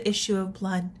 Woman with the issue of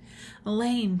blood.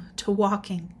 Lame to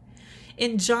walking.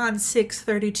 In John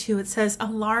 6:32, it says,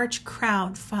 a large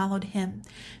crowd followed him.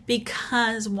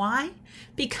 Because, why?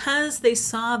 Because they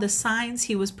saw the signs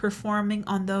he was performing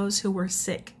on those who were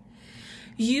sick.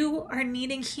 You are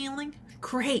needing healing?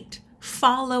 Great.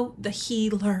 Follow the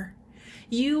healer.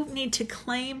 You need to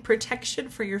claim protection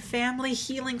for your family,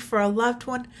 healing for a loved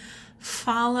one.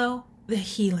 Follow the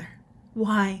healer.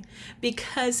 Why?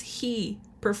 Because he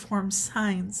performs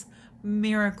signs,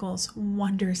 miracles,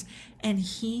 wonders, and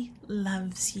he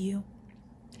loves you.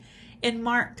 In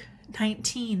Mark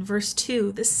 19, verse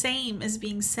 2, the same is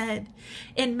being said.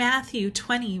 In Matthew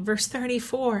 20, verse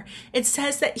 34, it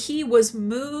says that he was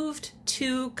moved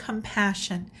to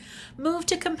compassion. Moved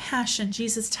to compassion,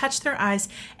 Jesus touched their eyes,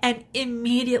 and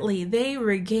immediately they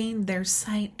regained their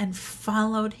sight and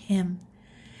followed him.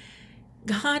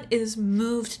 God is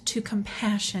moved to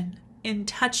compassion in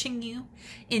touching you,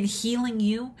 in healing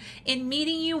you, in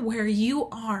meeting you where you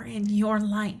are in your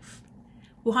life.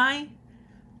 Why?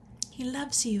 He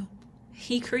loves you.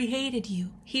 He created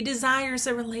you. He desires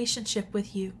a relationship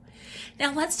with you.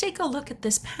 Now let's take a look at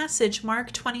this passage,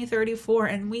 Mark 20:34,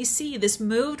 and we see this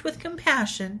moved with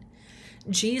compassion.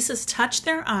 Jesus touched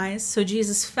their eyes, so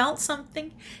Jesus felt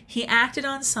something, he acted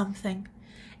on something,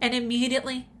 and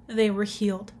immediately they were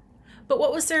healed. But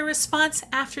what was their response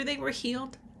after they were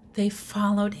healed? They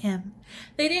followed him.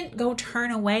 They didn't go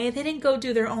turn away. They didn't go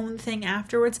do their own thing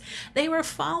afterwards. They were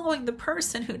following the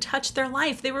person who touched their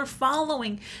life. They were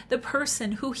following the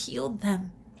person who healed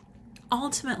them.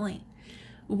 Ultimately,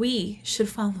 we should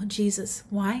follow Jesus.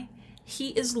 Why? He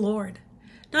is Lord.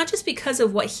 Not just because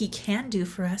of what he can do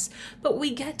for us, but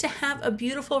we get to have a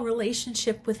beautiful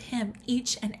relationship with him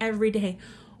each and every day.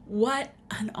 What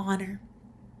an honor.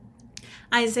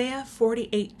 Isaiah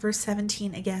 48, verse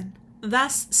 17 again.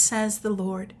 Thus says the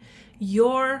Lord,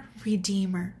 your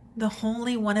Redeemer, the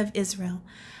Holy One of Israel.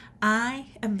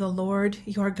 I am the Lord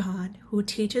your God, who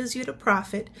teaches you to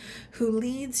profit, who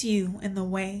leads you in the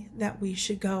way that we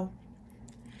should go.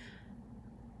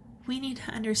 We need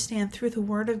to understand through the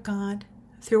Word of God,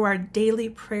 through our daily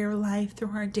prayer life,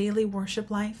 through our daily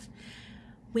worship life,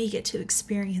 we get to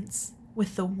experience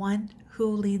with the one who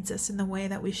leads us in the way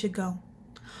that we should go.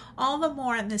 All the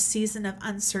more in this season of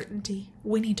uncertainty,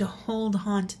 we need to hold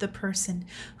on to the person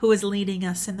who is leading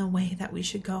us in the way that we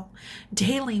should go.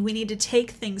 Daily, we need to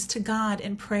take things to God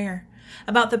in prayer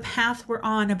about the path we're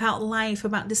on, about life,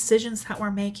 about decisions that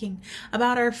we're making,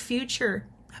 about our future,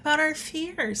 about our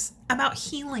fears, about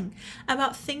healing,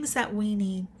 about things that we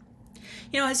need.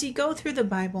 You know, as you go through the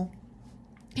Bible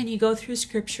and you go through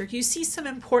Scripture, you see some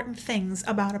important things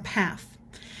about a path.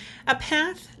 A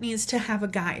path needs to have a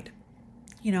guide.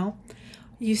 You know,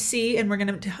 you see, and we're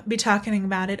going to be talking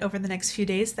about it over the next few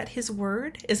days, that his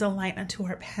word is a light unto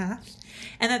our path,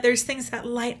 and that there's things that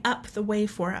light up the way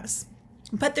for us.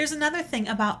 But there's another thing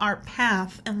about our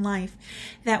path in life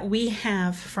that we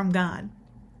have from God.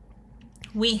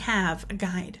 We have a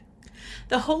guide.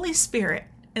 The Holy Spirit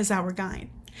is our guide.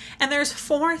 And there's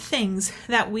 4 things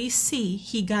that we see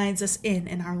he guides us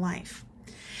in our life.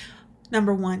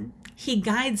 Number 1, he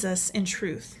guides us in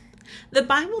truth. The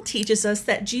Bible teaches us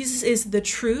that Jesus is the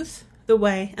truth, the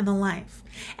way, and the life.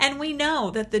 And we know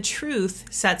that the truth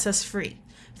sets us free.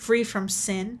 Free from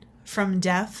sin, from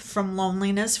death, from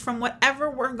loneliness, from whatever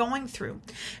we're going through.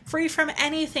 Free from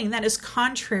anything that is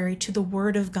contrary to the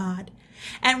Word of God.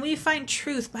 And we find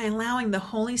truth by allowing the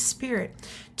Holy Spirit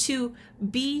to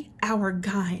be our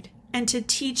guide and to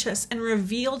teach us and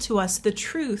reveal to us the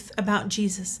truth about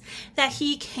Jesus, that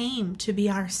he came to be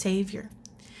our Savior.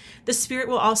 The Spirit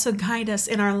will also guide us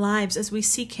in our lives as we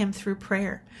seek Him through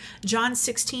prayer. John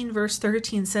 16 verse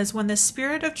 13 says, "When the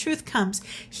Spirit of truth comes,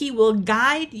 He will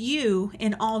guide you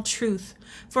in all truth,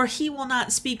 for He will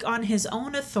not speak on His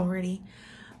own authority,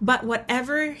 but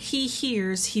whatever He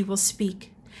hears, He will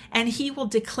speak, and He will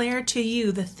declare to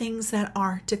you the things that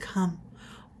are to come."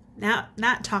 Now,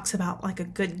 that talks about like a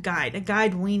good guide, a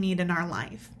guide we need in our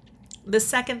life. The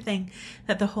second thing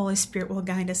that the Holy Spirit will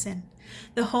guide us in,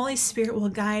 the Holy Spirit will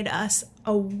guide us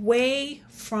away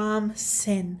from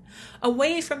sin,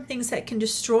 away from things that can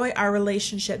destroy our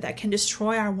relationship, that can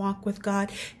destroy our walk with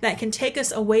God, that can take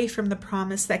us away from the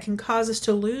promise, that can cause us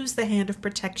to lose the hand of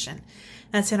protection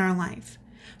that's in our life.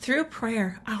 Through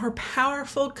prayer, our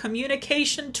powerful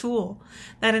communication tool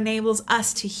that enables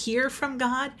us to hear from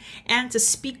God and to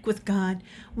speak with God,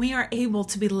 we are able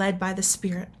to be led by the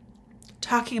Spirit.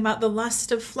 Talking about the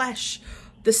lust of flesh,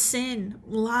 the sin,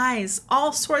 lies,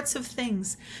 all sorts of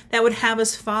things that would have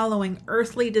us following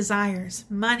earthly desires,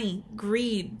 money,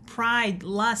 greed, pride,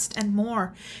 lust, and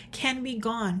more can be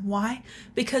gone. Why?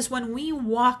 Because when we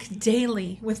walk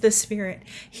daily with the Spirit,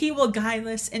 He will guide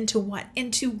us into what?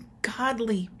 Into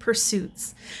godly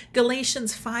pursuits.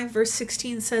 Galatians 5 verse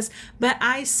 16 says, "But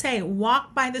I say,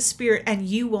 walk by the Spirit, and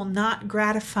you will not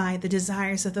gratify the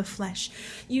desires of the flesh."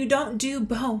 You don't do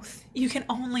both. You can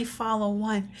only follow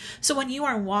one. So when you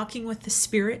are walking with the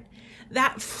Spirit,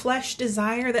 that flesh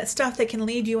desire, that stuff that can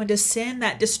lead you into sin,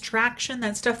 that distraction,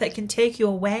 that stuff that can take you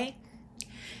away,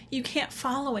 you can't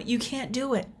follow it. You can't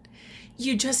do it.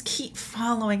 You just keep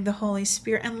following the Holy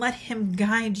Spirit and let Him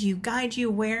guide you. Guide you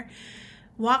where?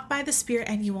 Walk by the Spirit,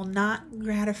 and you will not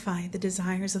gratify the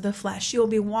desires of the flesh. You will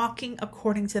be walking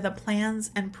according to the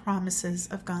plans and promises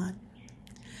of God.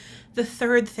 The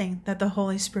third thing that the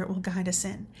Holy Spirit will guide us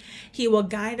in, He will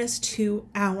guide us to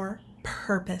our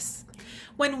purpose.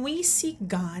 When we seek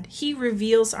God, He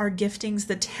reveals our giftings,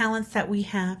 the talents that we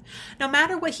have. No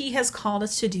matter what He has called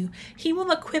us to do, He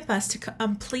will equip us to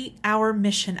complete our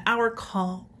mission, our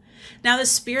call. Now the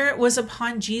Spirit was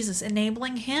upon Jesus,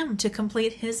 enabling Him to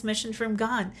complete His mission from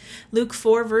God. Luke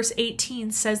 4 verse 18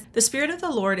 says, "The Spirit of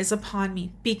the Lord is upon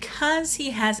me, because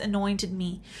He has anointed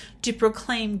me to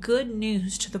proclaim good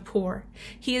news to the poor.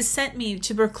 He has sent me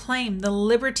to proclaim the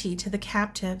liberty to the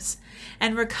captives,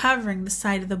 and recovering the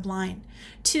sight of the blind,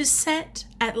 to set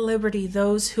at liberty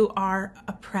those who are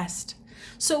oppressed."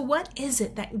 So what is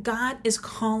it that God is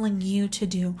calling you to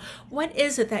do? What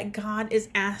is it that God is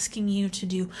asking you to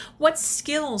do? What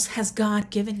skills has God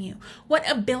given you? What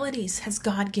abilities has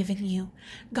God given you?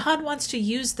 God wants to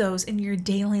use those in your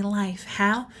daily life.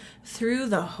 How? Through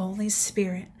the Holy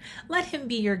Spirit. Let Him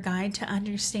be your guide to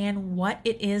understand what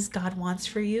it is God wants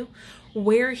for you,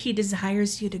 where He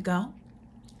desires you to go.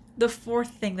 The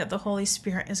fourth thing that the Holy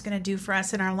Spirit is going to do for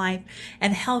us in our life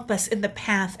and help us in the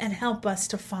path and help us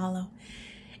to follow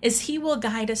is He will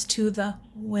guide us to the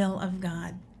will of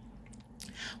God.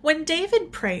 When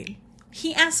David prayed,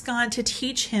 he asked God to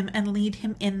teach him and lead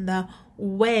him in the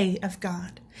way of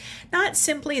God. Not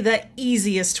simply the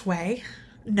easiest way.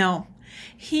 No,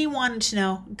 he wanted to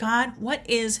know, God, what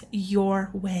is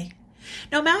your way?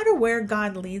 No matter where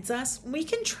God leads us, we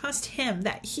can trust Him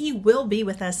that He will be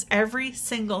with us every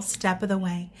single step of the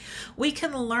way. We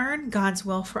can learn God's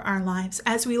will for our lives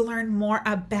as we learn more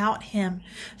about Him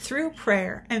through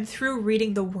prayer and through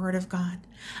reading the Word of God.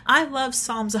 I love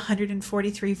Psalms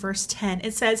 143 verse 10.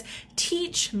 It says,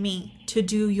 "Teach me to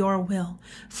do your will,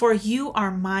 for you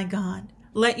are my God.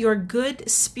 Let your good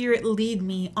Spirit lead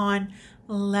me on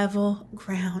level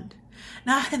ground."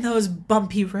 Not in those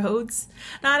bumpy roads,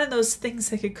 not in those things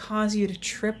that could cause you to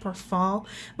trip or fall,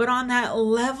 but on that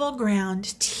level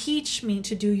ground. Teach me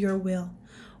to do your will.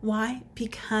 Why?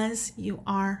 Because you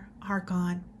are our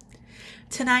God.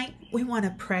 Tonight, we want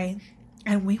to pray,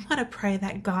 and we want to pray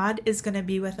that God is going to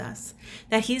be with us,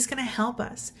 that He's going to help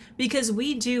us, because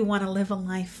we do want to live a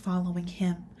life following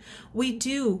Him. We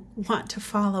do want to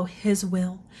follow His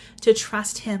will, to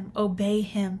trust Him, obey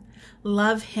Him,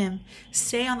 love Him,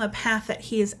 stay on the path that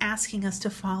He is asking us to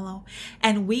follow,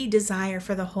 and we desire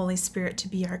for the Holy Spirit to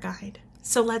be our guide.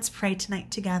 So let's pray tonight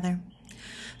together.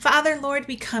 Father, Lord,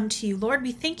 we come to you. Lord,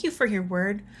 we thank you for your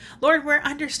word. Lord, we're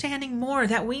understanding more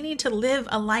that we need to live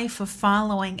a life of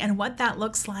following and what that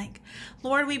looks like.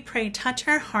 Lord, we pray, touch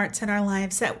our hearts and our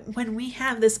lives, that when we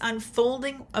have this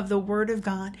unfolding of the word of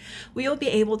God, we will be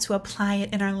able to apply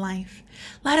it in our life.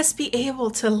 Let us be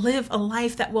able to live a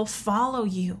life that will follow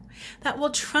you, that will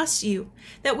trust you,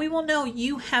 that we will know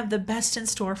you have the best in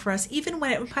store for us, even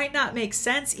when it might not make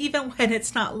sense, even when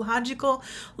it's not logical.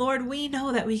 Lord, we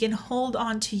know that we can hold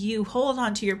on to you, hold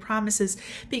on to your promises,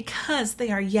 because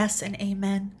they are yes and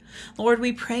amen. Lord,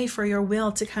 we pray for your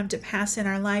will to come to pass in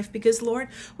our life, because, Lord,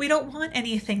 we don't want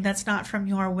anything that's not from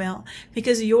your will,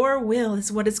 because your will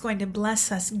is what is going to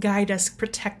bless us, guide us,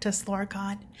 protect us, Lord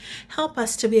God. Help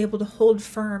us to be able to hold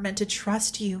firm and to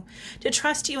trust you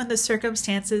in the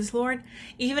circumstances, Lord.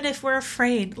 Even if we're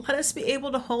afraid, let us be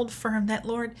able to hold firm that,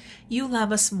 Lord, you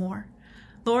love us more.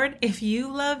 Lord, if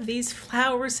you love these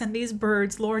flowers and these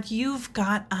birds, Lord, you've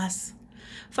got us.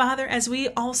 Father, as we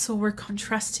also work on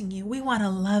trusting you, we want to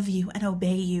love you and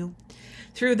obey you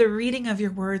through the reading of your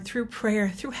word, through prayer,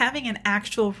 through having an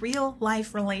actual real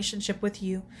life relationship with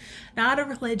you. Not a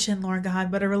religion, Lord God,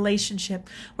 but a relationship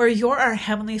where you're our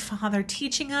Heavenly Father,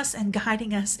 teaching us and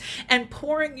guiding us and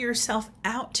pouring yourself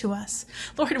out to us.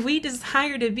 Lord, we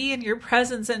desire to be in your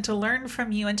presence and to learn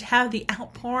from you and to have the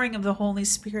outpouring of the Holy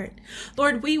Spirit.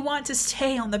 Lord, we want to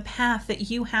stay on the path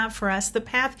that you have for us, the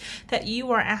path that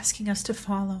you are asking us to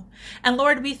follow. And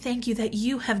Lord, we thank you that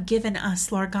you have given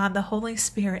us, Lord God, the Holy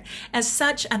Spirit as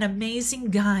such an amazing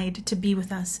guide to be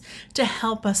with us, to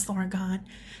help us, Lord God,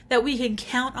 that we can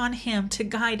count on him to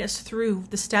guide us through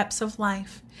the steps of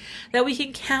life, that we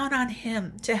can count on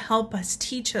him to help us,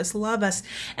 teach us, love us,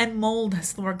 and mold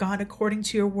us, Lord God, according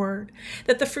to your word,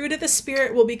 that the fruit of the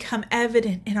Spirit will become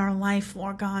evident in our life,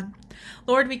 Lord God.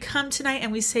 Lord, we come tonight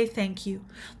and we say thank you.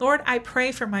 Lord, I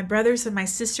pray for my brothers and my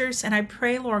sisters, and I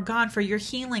pray, Lord God, for your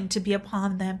healing to be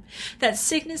upon them, that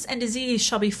sickness and disease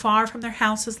shall be far from their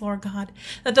houses, Lord God,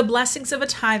 that the blessings of a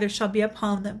tither shall be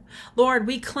upon them. Lord,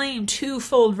 we claim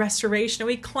twofold restoration.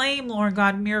 We claim, Lord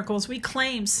God, miracles. We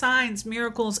claim signs,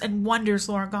 miracles, and wonders,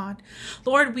 Lord God.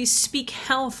 Lord, we speak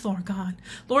health, Lord God.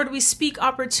 Lord, we speak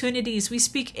opportunities. We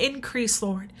speak increase,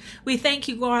 Lord. We thank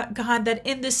you, Lord God, that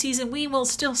in this season we will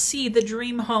still see the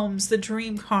dream homes, the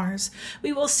dream cars.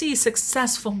 We will see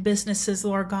successful businesses,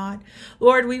 Lord God.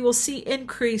 Lord, we will see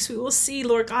increase. We will see,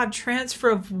 Lord God, transfer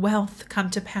of wealth come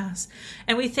to pass.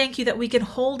 And we thank you that we can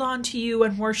hold on to you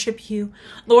and worship you.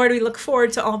 Lord, we look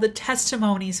forward to all the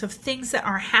testimonies of things that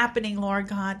are happening, Lord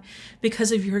God,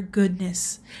 because of your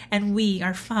goodness. And we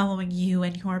are following you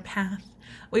and your path.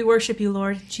 We worship you,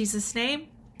 Lord, in Jesus' name.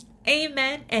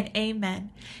 Amen and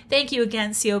amen. Thank you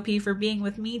again, COP, for being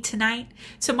with me tonight.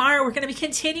 Tomorrow, we're going to be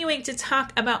continuing to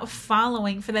talk about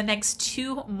following for the next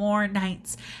 2 more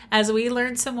nights as we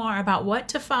learn some more about what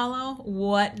to follow,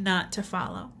 what not to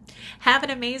follow. Have an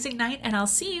amazing night, and I'll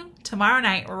see you tomorrow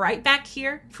night right back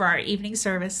here for our evening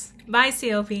service. Bye,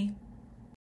 COP.